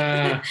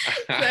Street.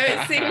 So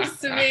it seems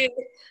to be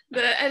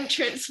the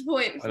entrance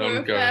point for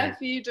a fair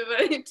few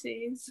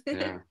devotees.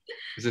 Yeah,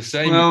 it's the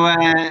same. Well,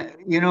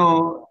 you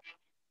know,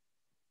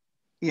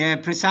 yeah,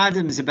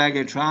 prasadam's a big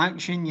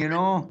attraction, you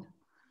know.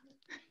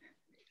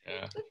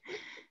 Yeah,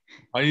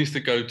 I used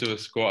to go to a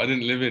squat. I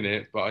didn't live in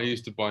it, but I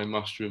used to buy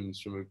mushrooms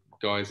from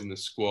guys in the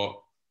squat,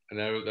 and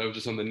they were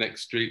just on the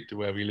next street to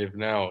where we live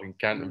now in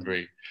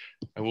Canterbury.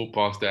 I walk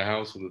past their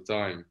house all the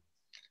time,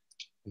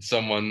 and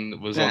someone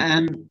was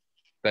on.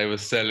 They were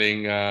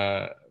selling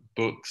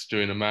books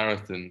during a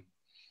marathon.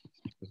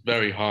 It was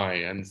very high,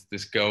 and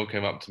this girl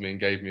came up to me and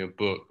gave me a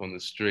book on the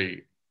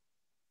street,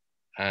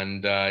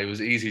 and it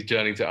was Easy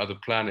Journey to Other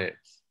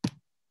Planets.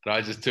 And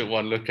I just took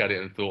one look at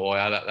it and thought, oh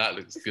yeah, that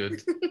looks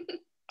good.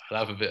 I'll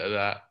have a bit of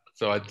that.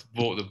 So I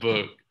bought the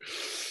book,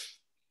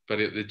 but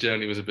the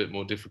journey was a bit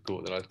more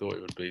difficult than I thought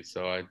it would be.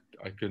 So I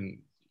couldn't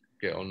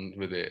get on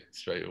with it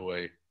straight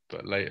away.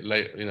 But late,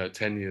 you know,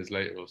 10 years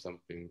later or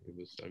something, it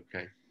was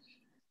okay.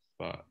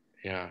 But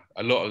yeah,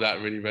 a lot of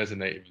that really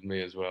resonated with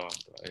me as well.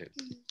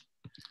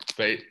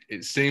 But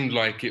it seemed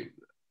like it,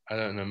 I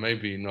don't know,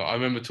 maybe not. I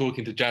remember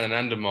talking to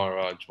Janananda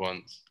Maharaj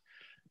once,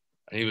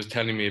 and he was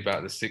telling me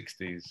about the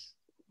 60s.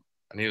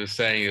 And he was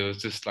saying it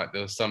was just like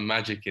there was some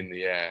magic in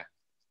the air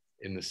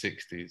in the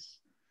 60s.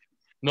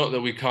 Not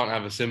that we can't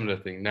have a similar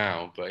thing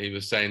now, but he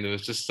was saying there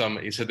was just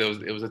he said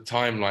it was a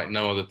time like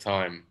no other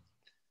time.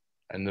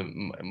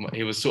 And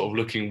he was sort of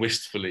looking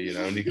wistfully, you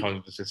know, and he kind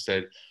of just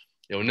said,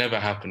 it will never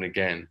happen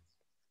again.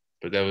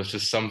 But there was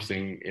just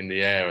something in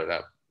the air at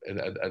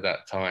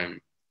that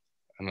time.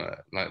 And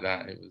like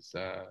that, it was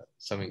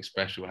something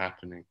special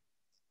happening.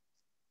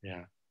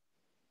 Yeah,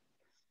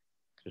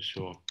 for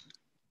sure.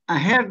 I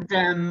heard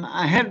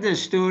the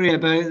story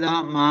about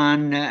that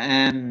man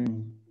that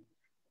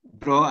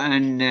brought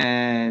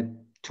in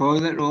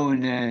toilet roll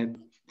and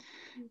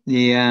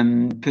they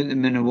put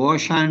them in a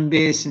wash hand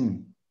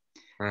basin.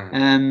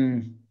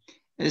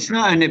 It's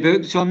not in the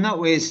book, so I'm not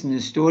wasting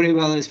the story.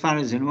 Well, as far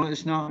as I know,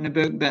 it's not in the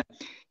book, but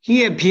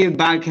he appeared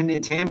back in the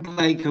temple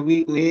like a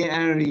week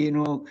later, you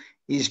know.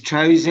 His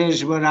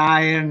trousers were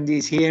ironed,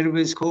 his hair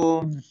was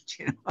combed,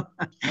 you know.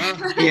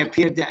 He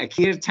appeared at a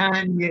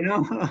kirtan, you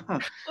know.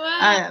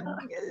 Wow.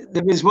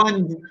 There was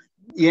one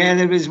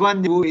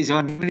devotee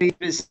on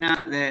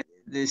that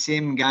the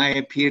same guy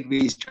appeared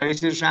with his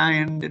trousers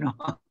ironed, you know.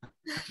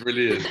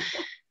 Brilliant.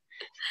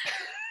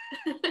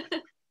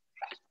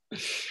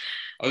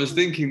 I was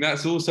thinking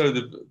that's also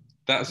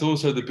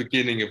the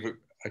beginning of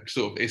a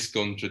sort of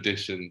ISKCON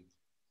tradition.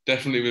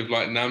 Definitely with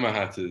like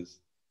Namahattas.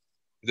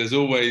 There's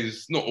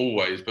always, not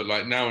always, but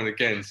like now and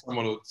again,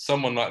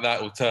 someone like that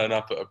will turn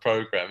up at a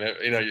program.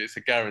 You know, it's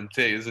a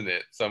guarantee, isn't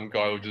it? Some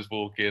guy will just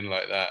walk in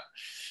like that.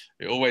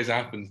 It always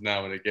happens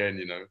now and again,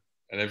 you know,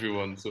 and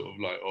everyone's sort of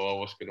like, oh,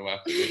 what's going to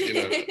happen? You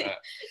know, like that.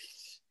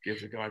 Give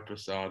the guy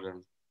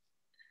prasadam,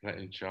 let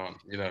him chant,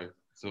 you know,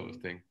 sort of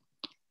thing.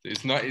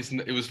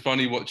 It was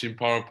funny watching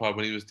Prabhupada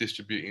when he was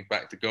distributing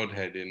back to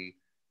Godhead in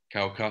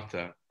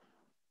Calcutta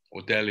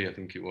or Delhi, I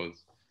think it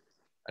was.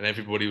 And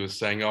everybody was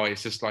saying, oh,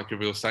 it's just like a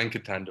real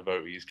Sankirtan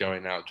devotee. He's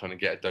going out trying to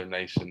get a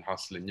donation,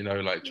 hustling, you know,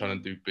 like trying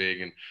to do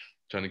big and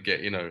trying to get,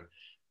 you know.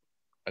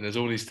 And there's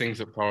all these things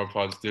that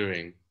Prabhupada's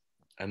doing.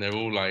 And they're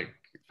all like,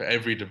 for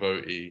every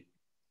devotee,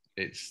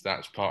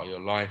 that's part of your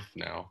life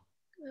now.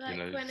 Like, you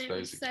know, when it those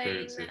was saying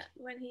experiences. that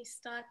when he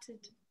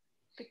started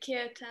the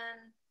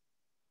kirtan,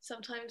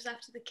 sometimes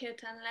after the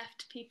kirtan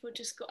left, people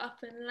just got up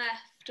and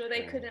left, or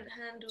they couldn't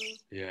handle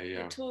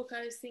the talk.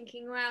 I was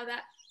thinking, wow,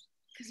 that,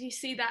 because you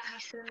see that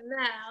happen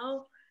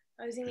now.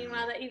 I was thinking,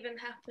 wow, that even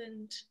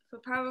happened for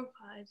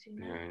Prabhupada, you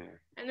know.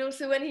 And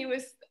also when he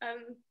was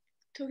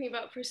talking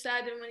about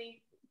prasadam, when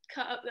he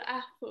cut up the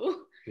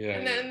apple,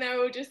 and then they're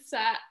all just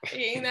sat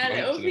eating their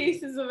little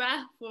pieces of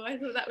apple. I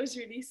thought that was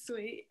really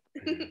sweet.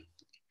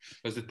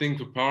 Because the thing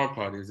for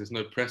Prabhupada is there's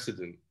no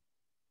precedent.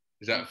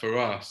 Is that for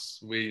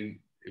us,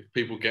 if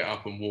people get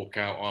up and walk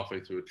out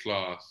halfway through a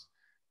class,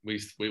 we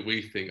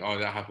think, oh,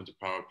 that happened to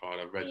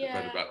Prabhupada. I've read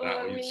about that,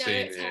 or we you've know seen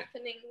it's it.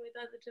 happening with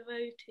other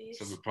devotees.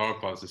 So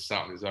Prabhupada's just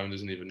sat on his own,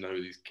 doesn't even know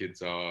who these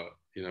kids are.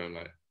 You know,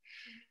 like,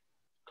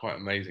 quite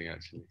amazing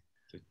actually.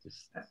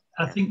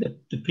 I think that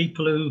the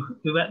people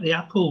who ate the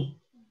apple,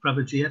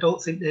 Prabhuji, I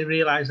don't think they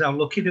realised how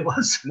lucky they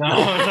was. No.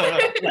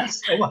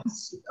 Yes, they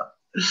was.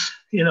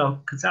 You know,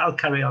 because that'll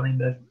carry on in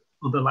the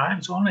other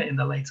lives, won't it? In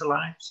the later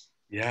lives.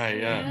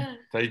 Yeah.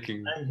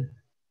 Taking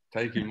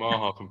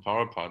Maha from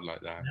Prabhupada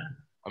like that. Yeah.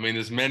 I mean,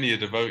 there's many a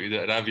devotee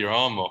that'd have your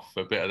arm off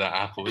for a bit of that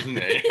apple, isn't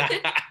it?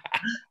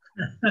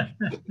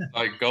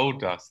 Like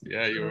gold dust.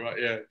 Yeah, you're right.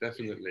 Yeah,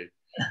 definitely.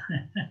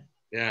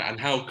 Yeah, and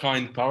how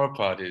kind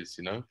Prabhupada is,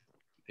 you know.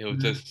 He'll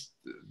just,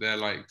 they're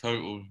like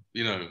total,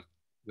 you know,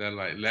 they're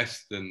like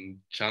less than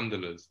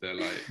chandalas. They're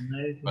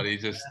like, but he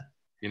just,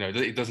 you know,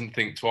 he doesn't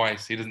think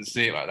twice. He doesn't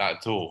see it like that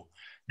at all.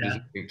 He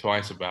doesn't think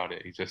twice about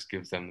it. He just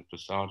gives them the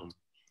prasadam,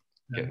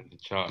 get them to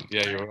chant.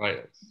 Yeah, you're right.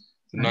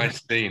 It's a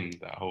nice scene,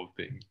 that whole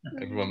thing.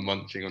 Everyone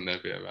munching on their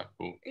bit of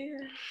apple.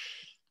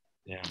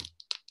 Yeah,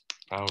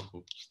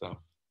 powerful stuff.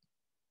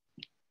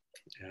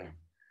 Yeah.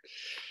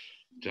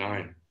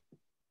 Jai.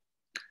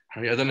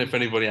 I don't know if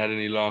anybody had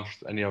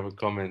any other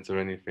comments or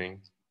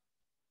anything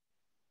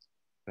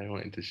they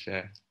wanted to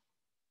share.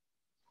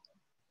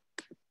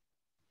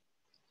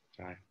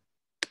 Jai.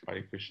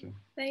 Hare Krishna.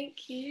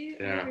 Thank you,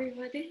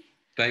 everybody.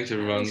 Thanks,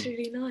 everyone. That was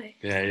really nice.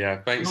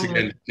 Yeah. Thanks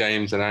again to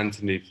James and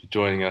Anthony for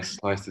joining us.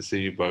 Nice to see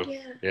you both.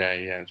 Yeah.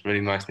 It's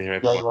really nice to hear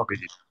everyone.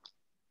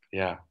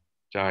 Yeah.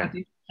 Jai.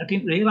 I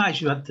didn't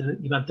realise you had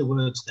the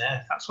words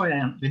there. That's why I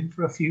haven't been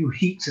for a few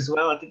weeks as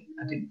well. I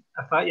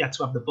thought you had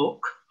to have the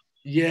book.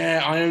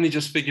 Yeah, I only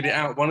just figured it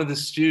out. One of the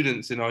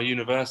students in our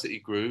university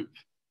group.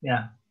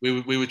 Yeah. We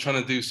were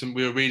trying to do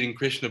we were reading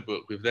Krishna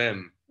book with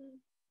them.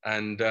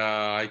 And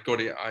I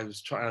got it. I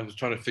was trying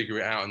to figure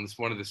it out, and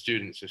one of the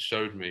students just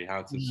showed me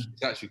how to.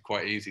 It's actually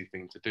quite an easy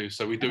thing to do.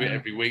 So we do it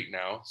every week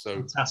now. So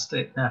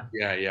fantastic.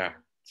 Yeah.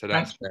 So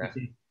that's there.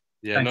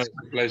 Yeah, no, it's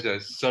a pleasure.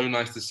 It's so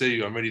nice to see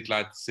you. I'm really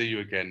glad to see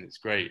you again. It's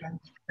great.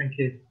 Thank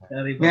you.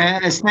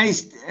 Yeah, it's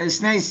nice.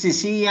 It's nice to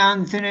see you,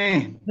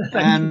 Anthony.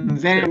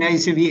 Very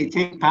nice of you to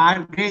take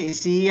part. Great to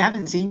see you. I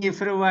haven't seen you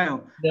for a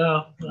while.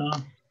 No.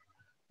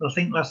 I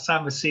think last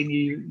time I seen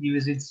you, you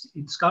was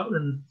in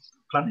Scotland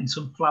planting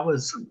some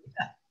flowers.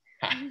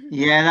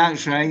 Yeah,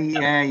 that's right.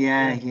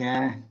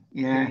 Yeah. 2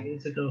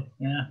 years ago.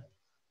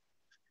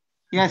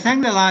 Yeah, I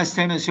think the last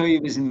time I saw you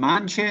was in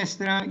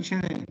Manchester,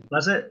 actually.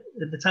 Was it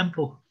at the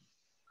temple?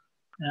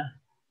 Yeah.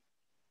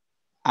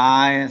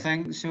 I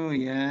think so.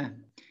 Yeah.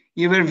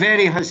 You were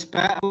very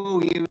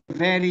hospitable. You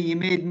made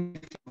me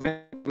feel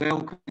very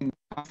welcome and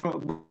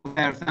comfortable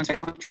there. Thanks very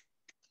much.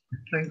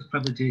 Thanks,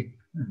 Prabhuji.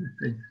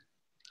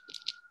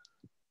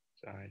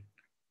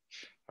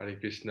 Hare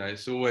Krishna.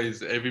 It's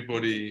always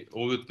everybody,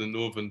 all of the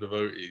northern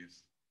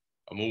devotees.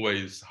 I'm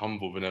always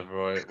humble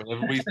whenever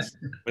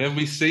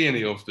we see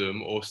any of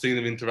them or see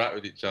them interact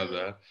with each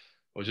other,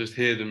 or just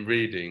hear them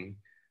reading.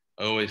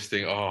 I always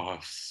think, oh,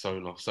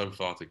 so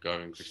far to go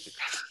in Krishna.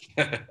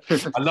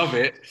 I love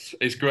it.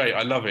 It's great.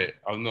 I love it.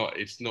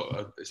 It's not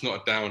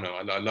a downer.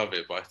 I love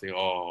it, but I think,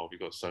 oh, we've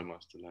got so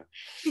much to learn.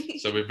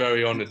 So we're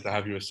very honoured to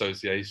have your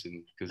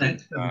association, because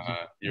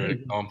you're an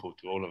example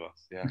to all of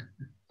us. Yeah.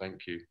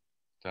 Thank you.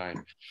 Jai.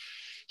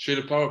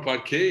 Srila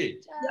Prabhupada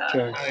ki.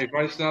 Jai.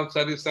 Vaishnava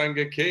Sadhu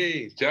Sangha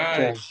ki.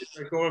 Jai.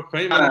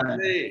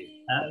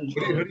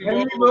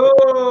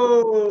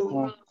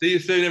 See you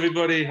soon,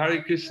 everybody.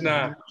 Hare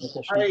Krishna.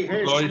 Hare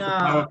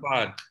Krishna.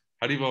 Prabhupada.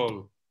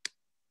 Haribol.